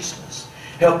righteousness.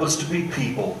 Help us to be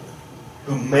people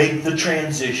who make the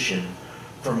transition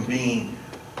from being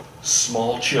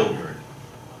small children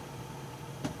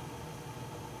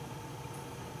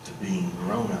to being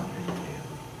grown up in you.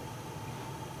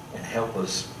 And help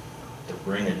us to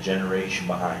bring a generation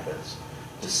behind us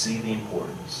to see the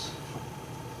importance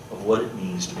of what it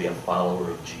means to be a follower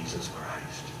of Jesus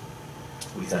Christ.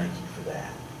 We thank you for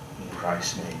that. In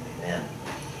Christ's name, amen.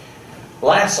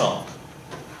 Last song.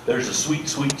 There's a sweet,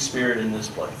 sweet spirit in this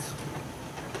place.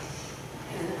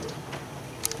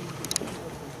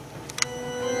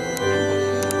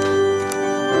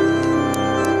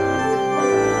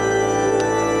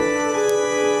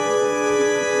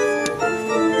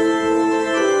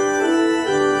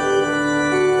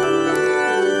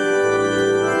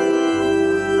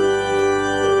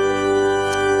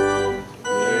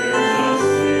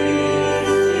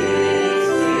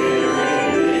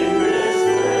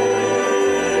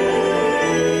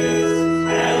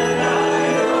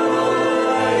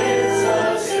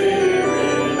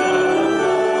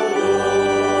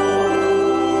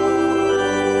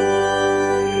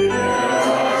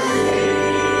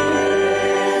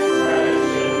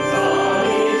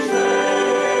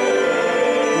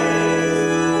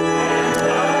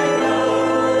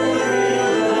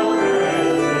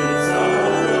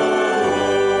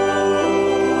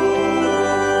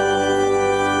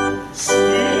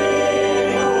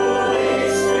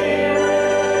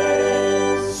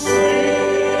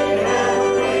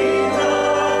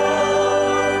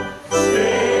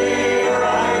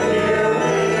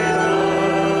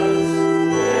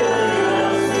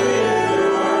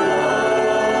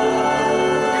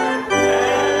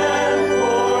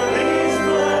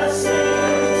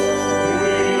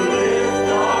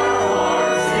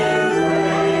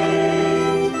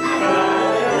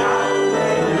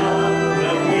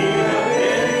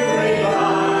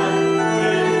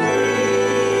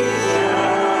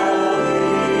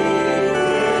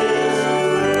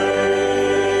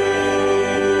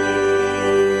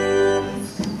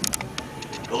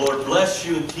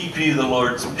 The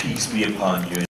Lord's peace be upon you.